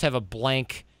to almost have a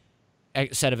blank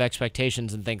set of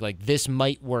expectations and think like, this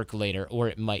might work later or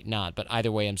it might not, but either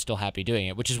way I'm still happy doing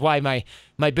it, which is why my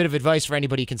bit of advice for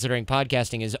anybody considering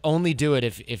podcasting is only do it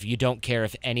if you don't care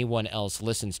if anyone else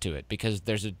listens to it, because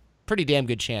there's a pretty damn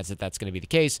good chance that that's going to be the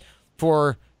case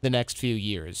for the next few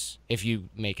years if you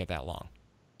make it that long.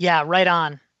 Yeah, right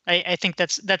on. I think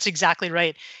that's exactly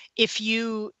right. If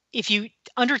you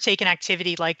undertake an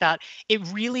activity like that, it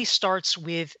really starts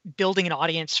with building an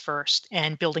audience first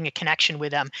and building a connection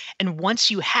with them. And once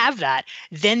you have that,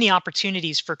 then the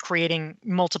opportunities for creating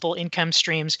multiple income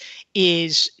streams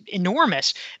is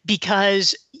enormous,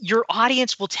 because your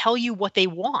audience will tell you what they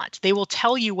want. They will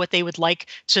tell you what they would like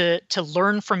to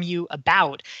learn from you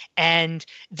about. And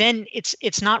then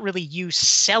it's not really you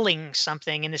selling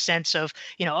something in the sense of,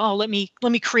 oh, let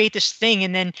me create this thing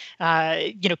and then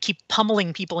keep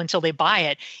pummeling people until they buy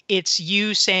it. It's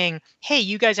you saying, hey,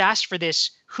 you guys asked for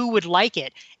this, who would like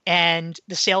it? And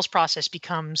the sales process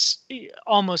becomes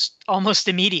almost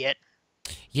immediate.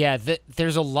 Yeah,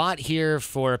 there's a lot here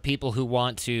for people who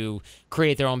want to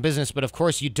create their own business, but of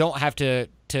course you don't have to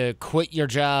quit your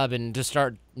job and to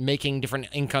start making different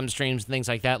income streams and things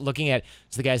like that. Looking at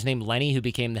the guy's name, Lenny, who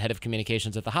became the head of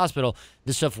communications at the hospital,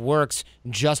 this stuff works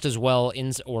just as well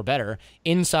or better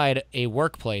inside a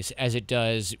workplace as it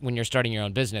does when you're starting your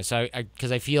own business.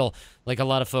 Because I feel like a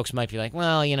lot of folks might be like,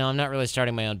 well, I'm not really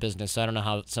starting my own business, so I don't know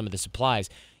how some of this applies.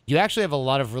 You actually have a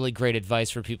lot of really great advice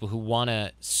for people who want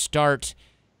to start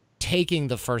taking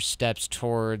the first steps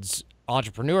towards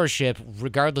entrepreneurship,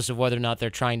 regardless of whether or not they're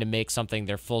trying to make something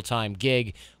their full-time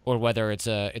gig or whether it's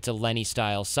a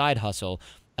Lenny-style side hustle.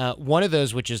 One of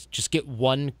those, which is just get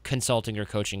one consulting or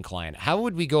coaching client. How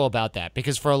would we go about that?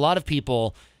 Because for a lot of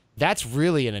people, that's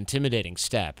really an intimidating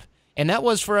step. And that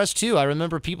was for us too. I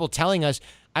remember people telling us,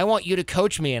 I want you to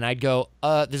coach me. And I'd go,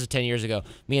 this is 10 years ago.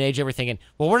 Me and AJ were thinking,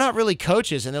 well, we're not really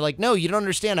coaches. And they're like, no, you don't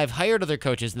understand. I've hired other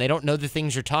coaches and they don't know the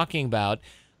things you're talking about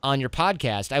on your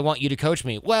podcast. I want you to coach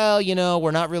me. Well,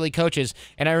 we're not really coaches.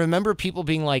 And I remember people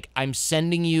being like, I'm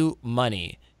sending you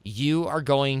money. You are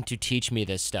going to teach me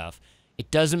this stuff. It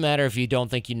doesn't matter if you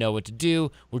don't think you know what to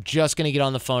do. We're just going to get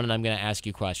on the phone and I'm going to ask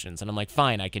you questions. And I'm like,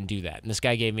 fine, I can do that. And this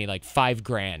guy gave me like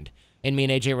 $5,000. And me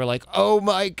and AJ were like, oh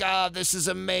my God, this is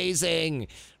amazing.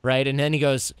 Right? And then he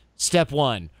goes, step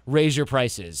 1, raise your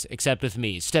prices, except with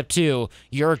me. Step 2,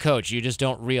 you're a coach. You just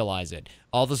don't realize it.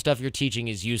 All the stuff you're teaching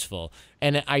is useful.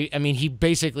 And I mean, he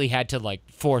basically had to like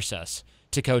force us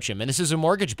to coach him. And this is a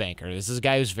mortgage banker. This is a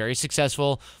guy who's very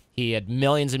successful. He had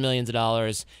millions and millions of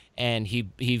dollars, and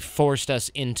he forced us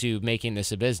into making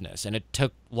this a business. And it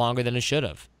took longer than it should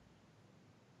have.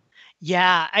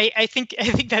 Yeah, I think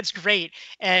that's great.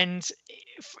 And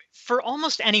for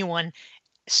almost anyone,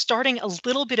 starting a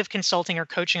little bit of consulting or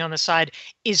coaching on the side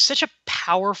is such a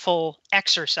powerful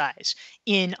exercise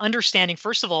in understanding,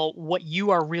 first of all, what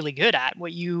you are really good at,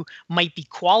 what you might be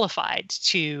qualified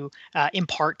to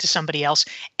impart to somebody else,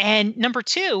 and number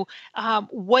 2,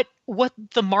 what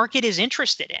the market is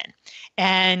interested in,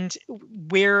 and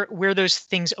where those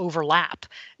things overlap.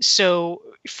 So,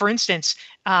 for instance,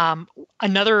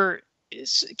 another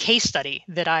case study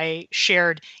that I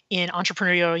shared in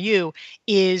Entrepreneurial You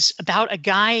is about a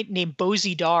guy named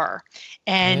Bozy Dar,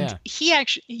 Oh and yeah. he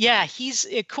actually, yeah, he's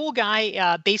a cool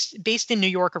guy, based in New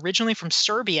York, originally from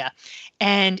Serbia,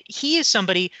 and he is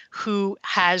somebody who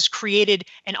has created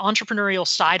an entrepreneurial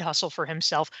side hustle for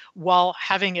himself while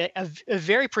having a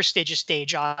very prestigious day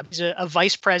job. He's a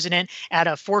vice president at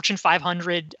a Fortune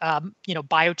 500,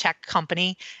 biotech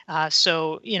company.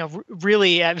 So,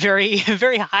 really a very,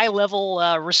 very high level,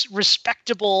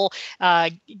 respectable,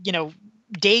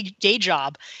 day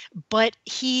job. But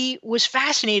he was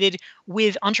fascinated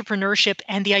with entrepreneurship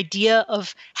and the idea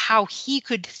of how he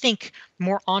could think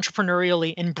more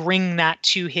entrepreneurially and bring that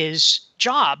to his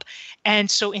job. And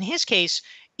so in his case,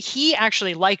 he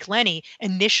actually, like Lenny,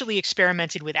 initially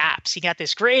experimented with apps. He got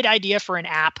this great idea for an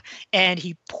app and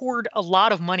he poured a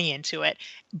lot of money into it,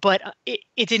 but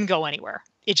it didn't go anywhere.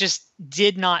 It just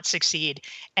did not succeed.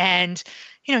 And,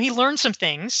 he learned some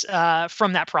things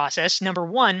from that process. Number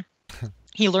one,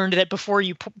 he learned that before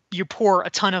you pour a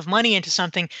ton of money into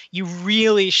something, you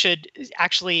really should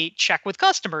actually check with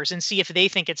customers and see if they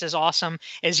think it's as awesome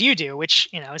as you do, which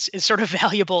is sort of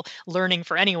valuable learning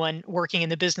for anyone working in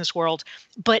the business world.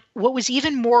 But what was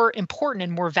even more important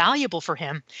and more valuable for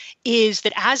him is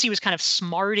that as he was kind of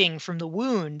smarting from the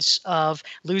wounds of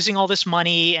losing all this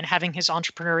money and having his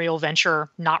entrepreneurial venture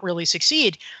not really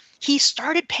succeed, he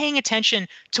started paying attention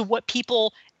to what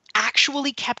people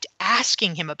actually kept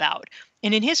asking him about.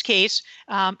 And in his case,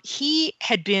 he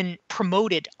had been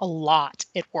promoted a lot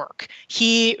at work.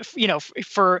 He,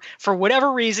 for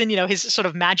whatever reason, his sort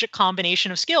of magic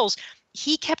combination of skills,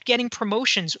 he kept getting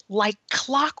promotions like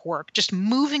clockwork, just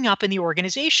moving up in the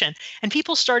organization. And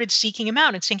people started seeking him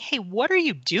out and saying, "Hey, what are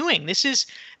you doing? This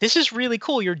is really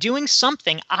cool. You're doing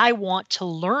something. I want to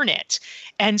learn it."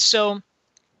 And so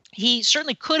he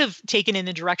certainly could have taken in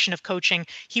the direction of coaching.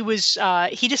 He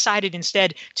decided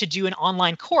instead to do an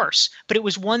online course, but it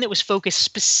was one that was focused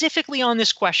specifically on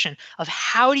this question of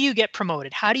how do you get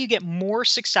promoted? How do you get more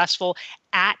successful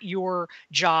at your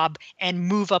job and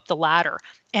move up the ladder?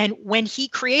 And when he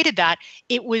created that,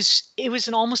 it was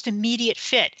an almost immediate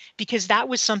fit because that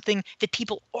was something that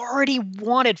people already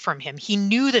wanted from him. He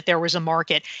knew that there was a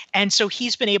market. And so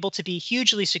he's been able to be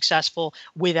hugely successful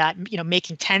with that,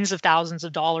 making tens of thousands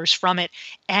of dollars from it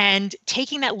and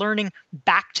taking that learning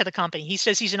back to the company. He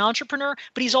says he's an entrepreneur,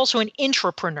 but he's also an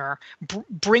intrapreneur,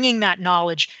 bringing that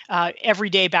knowledge every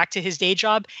day back to his day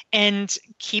job and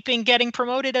keeping getting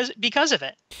promoted because of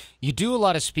it. You do a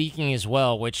lot of speaking as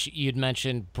well, which you'd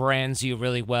mentioned brands you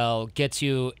really well, gets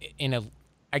you in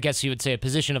I guess you would say, a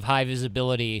position of high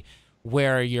visibility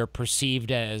where you're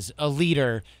perceived as a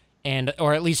leader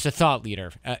or at least a thought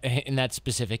leader in that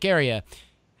specific area.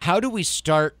 How do we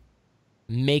start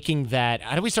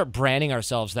how do we start branding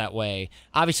ourselves that way?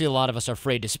 Obviously, a lot of us are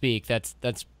afraid to speak. That's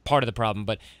part of the problem.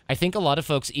 But I think a lot of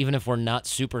folks, even if we're not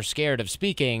super scared of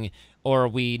speaking, or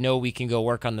we know we can go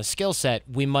work on the skill set,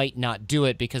 we might not do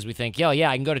it because we think, yeah,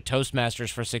 I can go to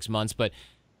Toastmasters for 6 months, but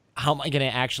how am I going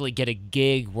to actually get a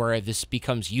gig where this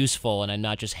becomes useful and I'm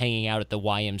not just hanging out at the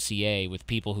YMCA with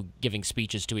people who giving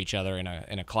speeches to each other in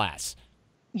a class?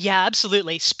 Yeah,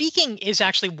 absolutely. Speaking is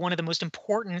actually one of the most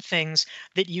important things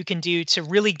that you can do to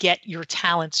really get your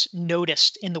talents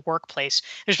noticed in the workplace.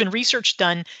 There's been research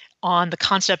done on the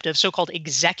concept of so-called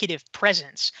executive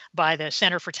presence by the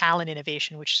Center for Talent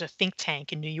Innovation, which is a think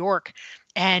tank in New York.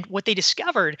 And what they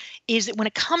discovered is that when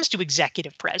it comes to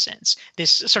executive presence,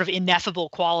 this sort of ineffable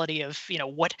quality of,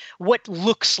 what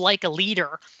looks like a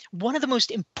leader, one of the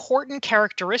most important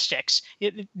characteristics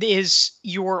is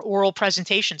your oral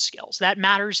presentation skills. That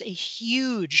matters a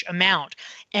huge amount.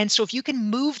 And so if you can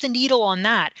move the needle on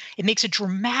that, it makes a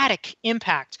dramatic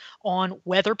impact on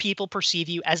whether people perceive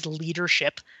you as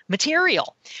leadership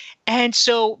material. And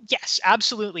so, yes,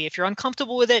 absolutely. If you're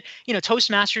uncomfortable with it,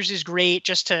 Toastmasters is great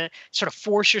just to sort of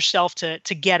force yourself to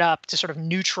get up, to sort of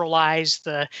neutralize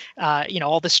the,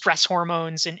 all the stress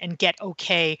hormones and get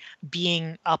okay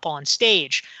being up on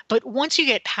stage. But once you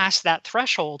get past that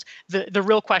threshold, the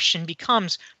real question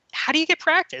becomes, how do you get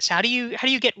practice? How do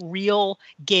you get real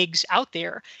gigs out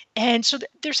there? And so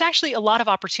there's actually a lot of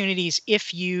opportunities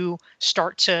if you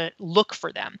start to look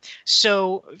for them.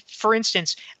 So, for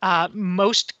instance,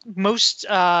 most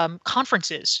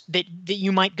conferences that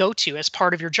you might go to as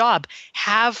part of your job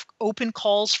have open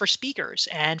calls for speakers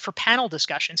and for panel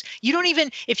discussions. You don't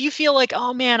even, if you feel like,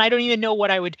 oh man, I don't even know what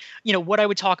I would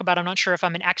talk about. I'm not sure if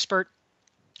I'm an expert.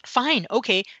 Fine.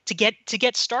 Okay. To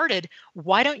get started,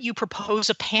 why don't you propose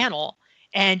a panel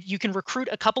and you can recruit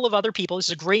a couple of other people. This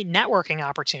is a great networking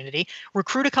opportunity.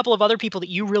 Recruit a couple of other people that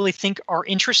you really think are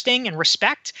interesting and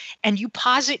respect, and you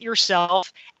posit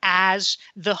yourself as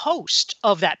the host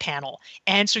of that panel.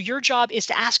 And so your job is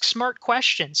to ask smart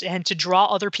questions and to draw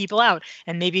other people out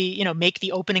and maybe, make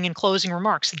the opening and closing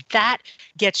remarks. That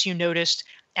gets you noticed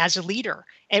as a leader.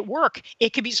 At work,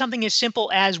 it could be something as simple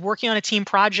as working on a team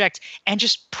project and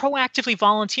just proactively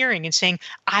volunteering and saying,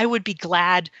 I would be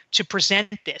glad to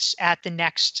present this at the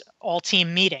next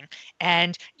all-team meeting,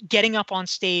 and getting up on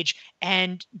stage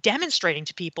and demonstrating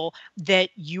to people that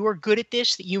you are good at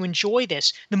this, that you enjoy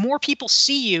this. The more people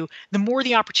see you, the more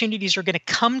the opportunities are going to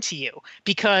come to you,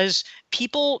 because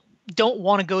people don't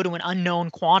want to go to an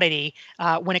unknown quantity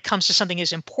when it comes to something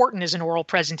as important as an oral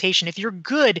presentation. If you're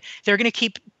good, they're going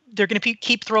to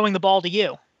keep throwing the ball to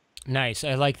you. Nice.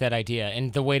 I like that idea.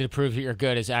 And the way to prove that you're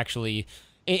good is actually,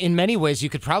 in many ways, you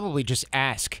could probably just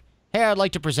ask, hey, I'd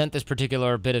like to present this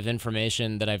particular bit of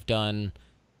information that I've done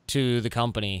to the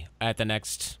company at the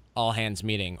next all-hands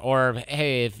meeting. Or,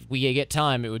 hey, if we get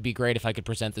time, it would be great if I could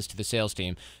present this to the sales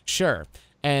team. Sure.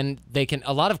 And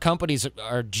a lot of companies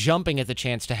are jumping at the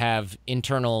chance to have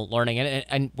internal learning.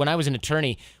 And when I was an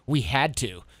attorney, we had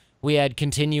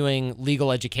continuing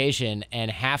legal education,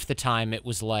 and half the time it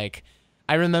was like,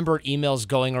 I remember emails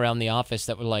going around the office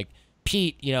that were like,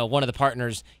 Pete, one of the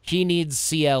partners, he needs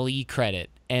CLE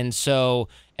credit. And so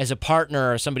as a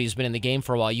partner or somebody who's been in the game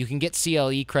for a while, you can get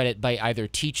CLE credit by either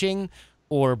teaching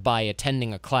or by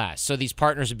attending a class. So these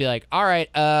partners would be like, all right,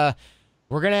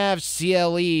 we're going to have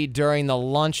CLE during the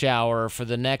lunch hour for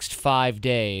the next 5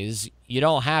 days. You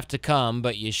don't have to come,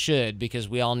 but you should, because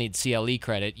we all need CLE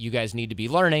credit. You guys need to be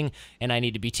learning, and I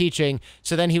need to be teaching.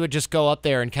 So then he would just go up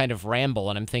there and kind of ramble,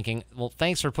 and I'm thinking, well,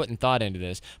 thanks for putting thought into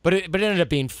this. But it ended up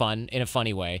being fun in a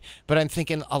funny way. But I'm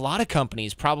thinking a lot of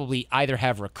companies probably either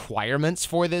have requirements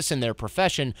for this in their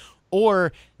profession,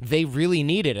 or they really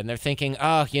need it, and they're thinking,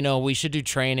 we should do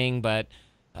training, but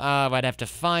I'd have to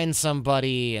find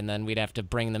somebody, and then we'd have to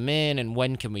bring them in, and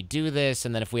when can we do this?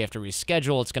 And then if we have to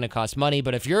reschedule, it's going to cost money.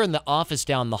 But if you're in the office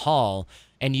down the hall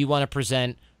and you want to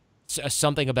present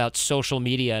something about social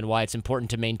media and why it's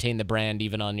important to maintain the brand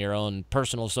even on your own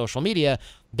personal social media,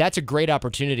 that's a great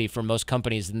opportunity for most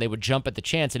companies, and they would jump at the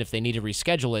chance. And if they need to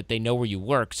reschedule it, they know where you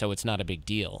work, so it's not a big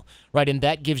deal, right? And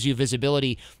that gives you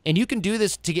visibility, and you can do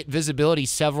this to get visibility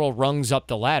several rungs up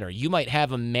the ladder. You might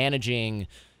have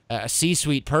a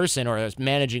C-suite person or a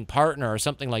managing partner or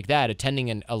something like that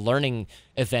attending a learning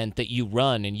event that you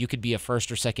run, and you could be a first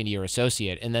or second year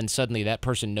associate, and then suddenly that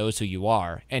person knows who you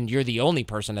are, and you're the only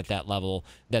person at that level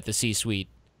that the C-suite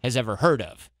has ever heard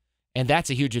of. And that's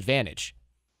a huge advantage.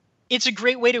 It's a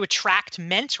great way to attract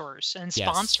mentors and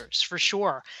sponsors, yes, for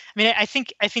sure. I mean, I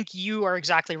think you are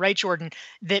exactly right, Jordan,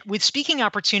 that with speaking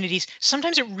opportunities,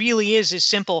 sometimes it really is as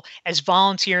simple as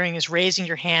volunteering, as raising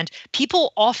your hand.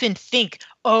 People often think,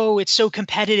 oh, it's so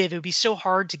competitive, it would be so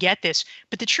hard to get this.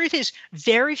 But the truth is,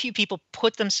 very few people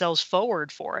put themselves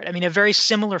forward for it. I mean, a very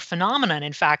similar phenomenon,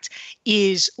 in fact,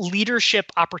 is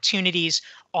leadership opportunities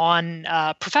on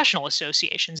professional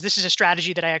associations. This is a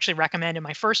strategy that I actually recommend in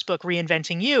my first book,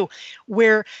 Reinventing You,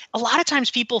 where a lot of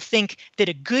times people think that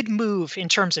a good move in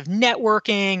terms of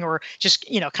networking or just,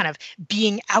 kind of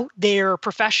being out there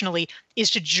professionally is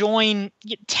to join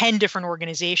 10 different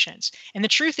organizations. And the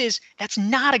truth is, that's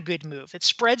not a good move. It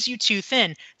spreads you too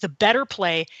thin. The better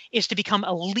play is to become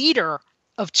a leader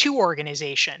of 2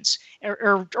 organizations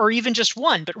or even just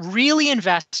one, but really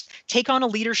invest, take on a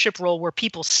leadership role where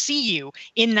people see you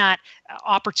in that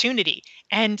opportunity.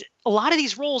 And a lot of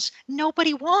these roles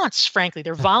nobody wants, frankly.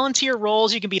 They're volunteer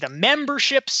roles. You can be the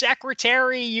membership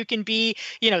secretary, you can be,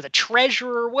 the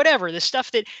treasurer, whatever, the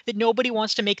stuff that nobody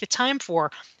wants to make the time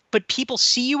for. But people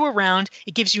see you around.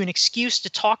 It gives you an excuse to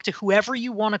talk to whoever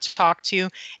you want to talk to.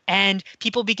 And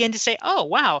people begin to say, oh,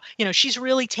 wow, she's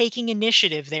really taking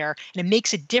initiative there. And it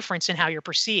makes a difference in how you're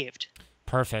perceived.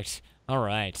 Perfect. All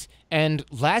right. And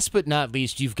last but not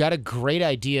least, you've got a great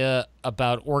idea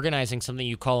about organizing something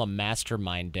you call a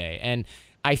mastermind day. And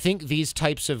I think these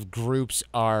types of groups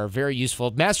are very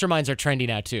useful. Masterminds are trendy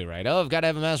now too, right? Oh, I've got to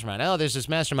have a mastermind. Oh, there's this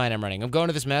mastermind I'm running. I'm going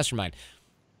to this mastermind.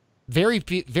 Very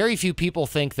few people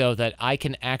think, though, that I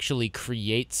can actually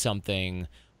create something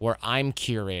where I'm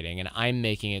curating and I'm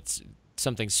making it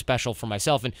something special for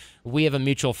myself. And we have a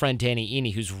mutual friend, Danny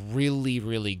Eni, who's really,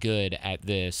 really good at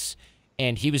this.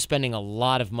 And he was spending a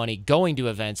lot of money going to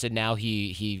events, and now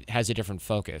he has a different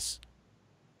focus.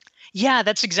 Yeah,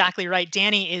 that's exactly right.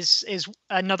 Danny is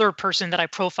another person that I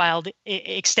profiled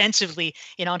extensively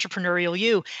in Entrepreneurial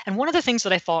You. And one of the things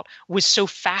that I thought was so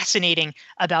fascinating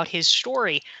about his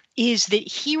story is that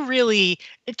he really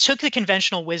took the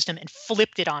conventional wisdom and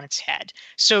flipped it on its head.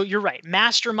 So you're right.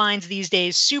 Masterminds these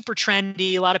days, super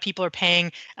trendy. A lot of people are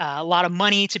paying a lot of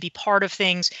money to be part of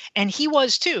things, and he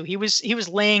was too. He was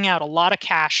laying out a lot of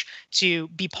cash to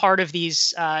be part of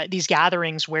these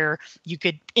gatherings where you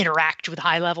could interact with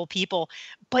high level people,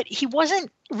 but he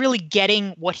wasn't really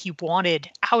getting what he wanted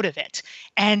out of it.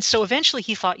 And so eventually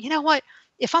he thought, you know what?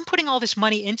 If I'm putting all this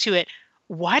money into it,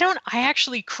 why don't I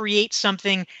actually create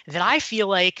something that I feel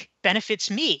like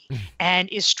benefits me and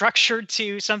is structured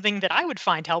to something that I would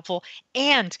find helpful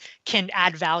and can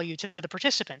add value to the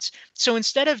participants? So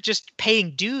instead of just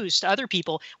paying dues to other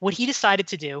people, what he decided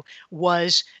to do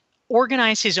was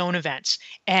organize his own events,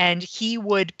 and he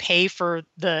would pay for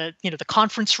the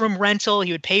conference room rental,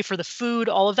 he would pay for the food,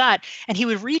 all of that, and he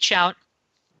would reach out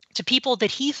to people that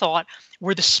he thought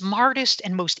were the smartest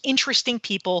and most interesting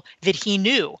people that he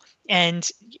knew. And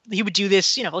he would do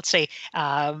this, let's say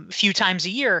a few times a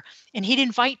year. And he'd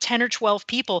invite 10 or 12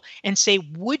 people and say,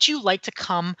 would you like to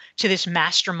come to this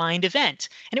mastermind event?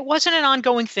 And it wasn't an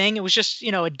ongoing thing. It was just,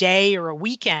 a day or a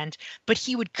weekend, but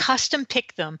he would custom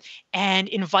pick them and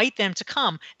invite them to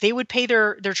come. They would pay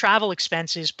their travel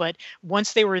expenses, but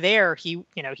once they were there,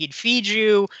 he'd feed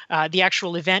you. The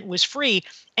actual event was free,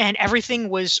 and everything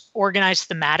was organized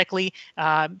thematically.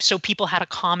 So people had a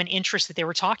common interest that they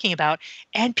were talking about,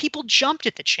 and people jumped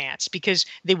at the chance because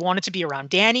they wanted to be around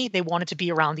Danny. They wanted to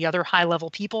be around the other high level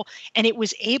people. And it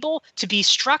was able to be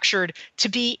structured to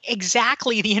be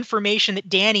exactly the information that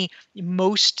Danny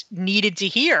most needed to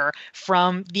hear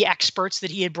from the experts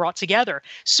that he had brought together.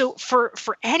 So for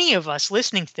any of us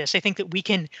listening to this, I think that we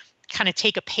can kind of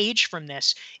take a page from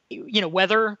this.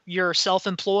 Whether you're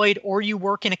self-employed or you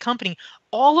work in a company,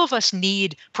 all of us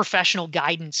need professional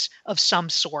guidance of some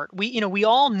sort. We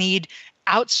all need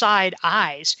outside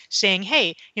eyes saying,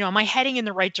 hey, am I heading in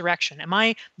the right direction? Am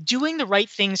I doing the right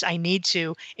things I need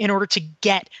to in order to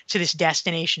get to this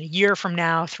destination a year from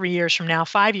now, 3 years from now,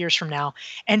 5 years from now?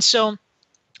 And so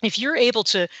if you're able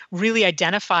to really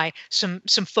identify some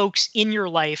folks in your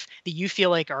life that you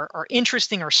feel like are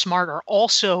interesting or smart, or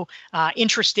also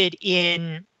interested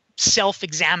in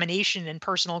self-examination and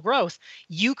personal growth,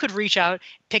 you could reach out,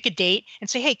 pick a date, and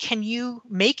say, hey, can you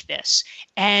make this?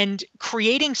 And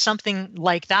creating something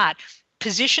like that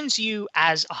positions you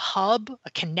as a hub,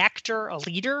 a connector, a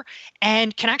leader,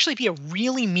 and can actually be a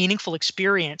really meaningful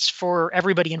experience for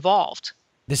everybody involved.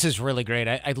 This is really great.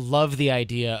 I love the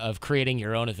idea of creating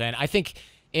your own event. I think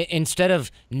instead of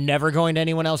never going to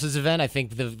anyone else's event, I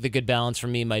think the good balance for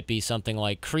me might be something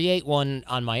like create one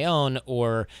on my own,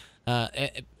 or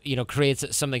create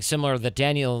something similar that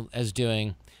Daniel is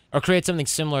doing, or create something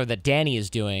similar that Danny is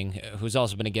doing, who's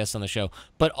also been a guest on the show,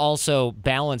 but also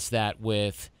balance that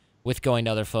with going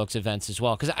to other folks' events as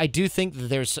well. Because I do think that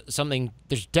there's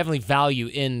definitely value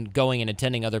in going and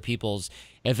attending other people's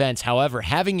events. However,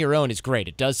 having your own is great.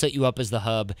 It does set you up as the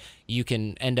hub. You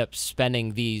can end up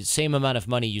spending the same amount of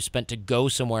money you spent to go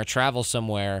somewhere, travel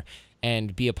somewhere,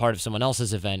 and be a part of someone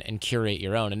else's event and curate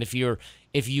your own. And if you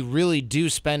really do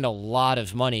spend a lot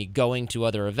of money going to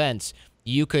other events,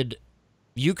 you could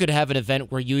have an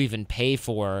event where you even pay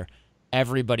for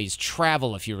everybody's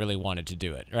travel if you really wanted to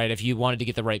do it, right? If you wanted to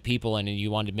get the right people in and you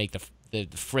wanted to make the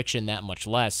friction that much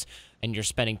less, and you're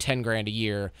spending 10 grand a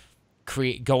year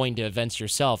going to events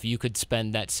yourself, you could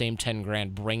spend that same 10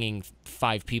 grand bringing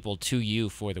 5 people to you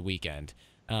for the weekend,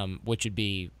 which would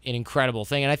be an incredible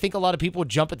thing. And I think a lot of people would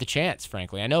jump at the chance,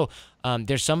 frankly. I know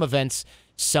there's some events.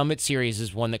 Summit Series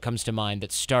is one that comes to mind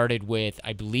that started with,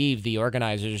 I believe, the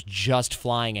organizers just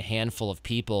flying a handful of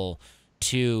people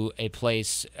to a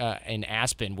place in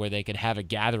Aspen where they could have a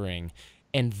gathering,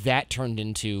 and that turned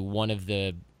into one of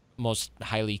the most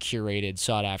highly curated,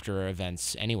 sought-after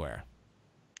events anywhere.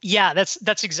 Yeah,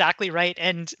 that's exactly right.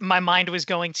 And my mind was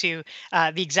going to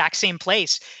the exact same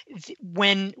place.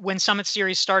 When Summit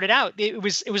Series started out, it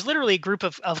was literally a group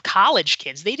of college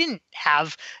kids. They didn't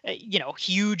have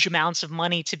huge amounts of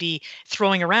money to be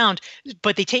throwing around,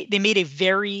 but they made a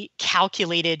very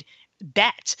calculated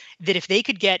bet that if they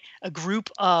could get a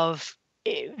group of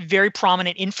very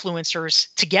prominent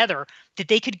influencers together, that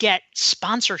they could get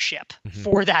sponsorship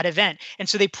for that event. And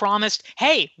so they promised,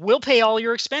 hey, we'll pay all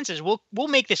your expenses. We'll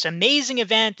make this amazing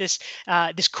event, this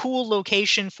cool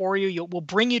location for you. We'll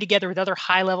bring you together with other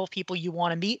high level people you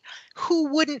want to meet. Who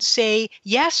wouldn't say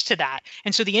yes to that?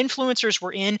 And so the influencers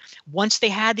were in. Once they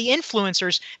had the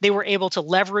influencers, they were able to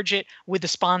leverage it with the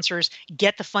sponsors,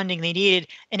 get the funding they needed,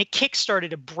 and it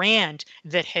kickstarted a brand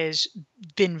that has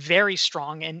been very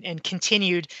strong and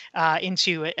continued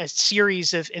into a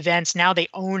series of events. Now they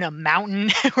own a mountain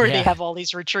where they have all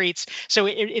these retreats. So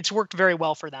it's worked very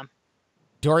well for them.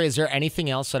 Dorie, is there anything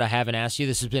else that I haven't asked you?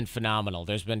 This has been phenomenal.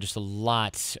 There's been just a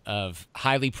lot of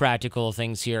highly practical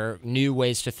things here, new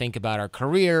ways to think about our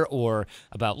career or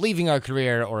about leaving our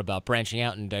career or about branching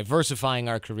out and diversifying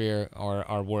our career or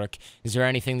our work. Is there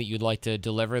anything that you'd like to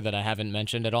deliver that I haven't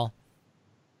mentioned at all?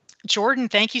 Jordan,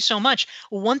 thank you so much.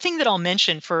 One thing that I'll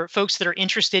mention for folks that are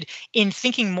interested in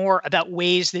thinking more about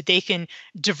ways that they can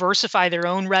diversify their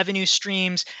own revenue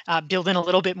streams, build in a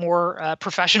little bit more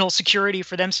professional security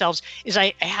for themselves, is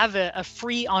I have a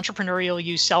free Entrepreneurial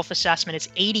You self-assessment. It's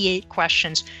 88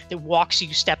 questions that walks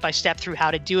you step by step through how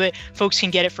to do it. Folks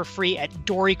can get it for free at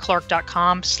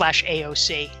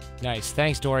dorieclark.com/AOC. Nice.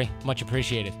 Thanks, Dorie. Much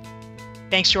appreciated.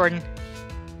 Thanks, Jordan.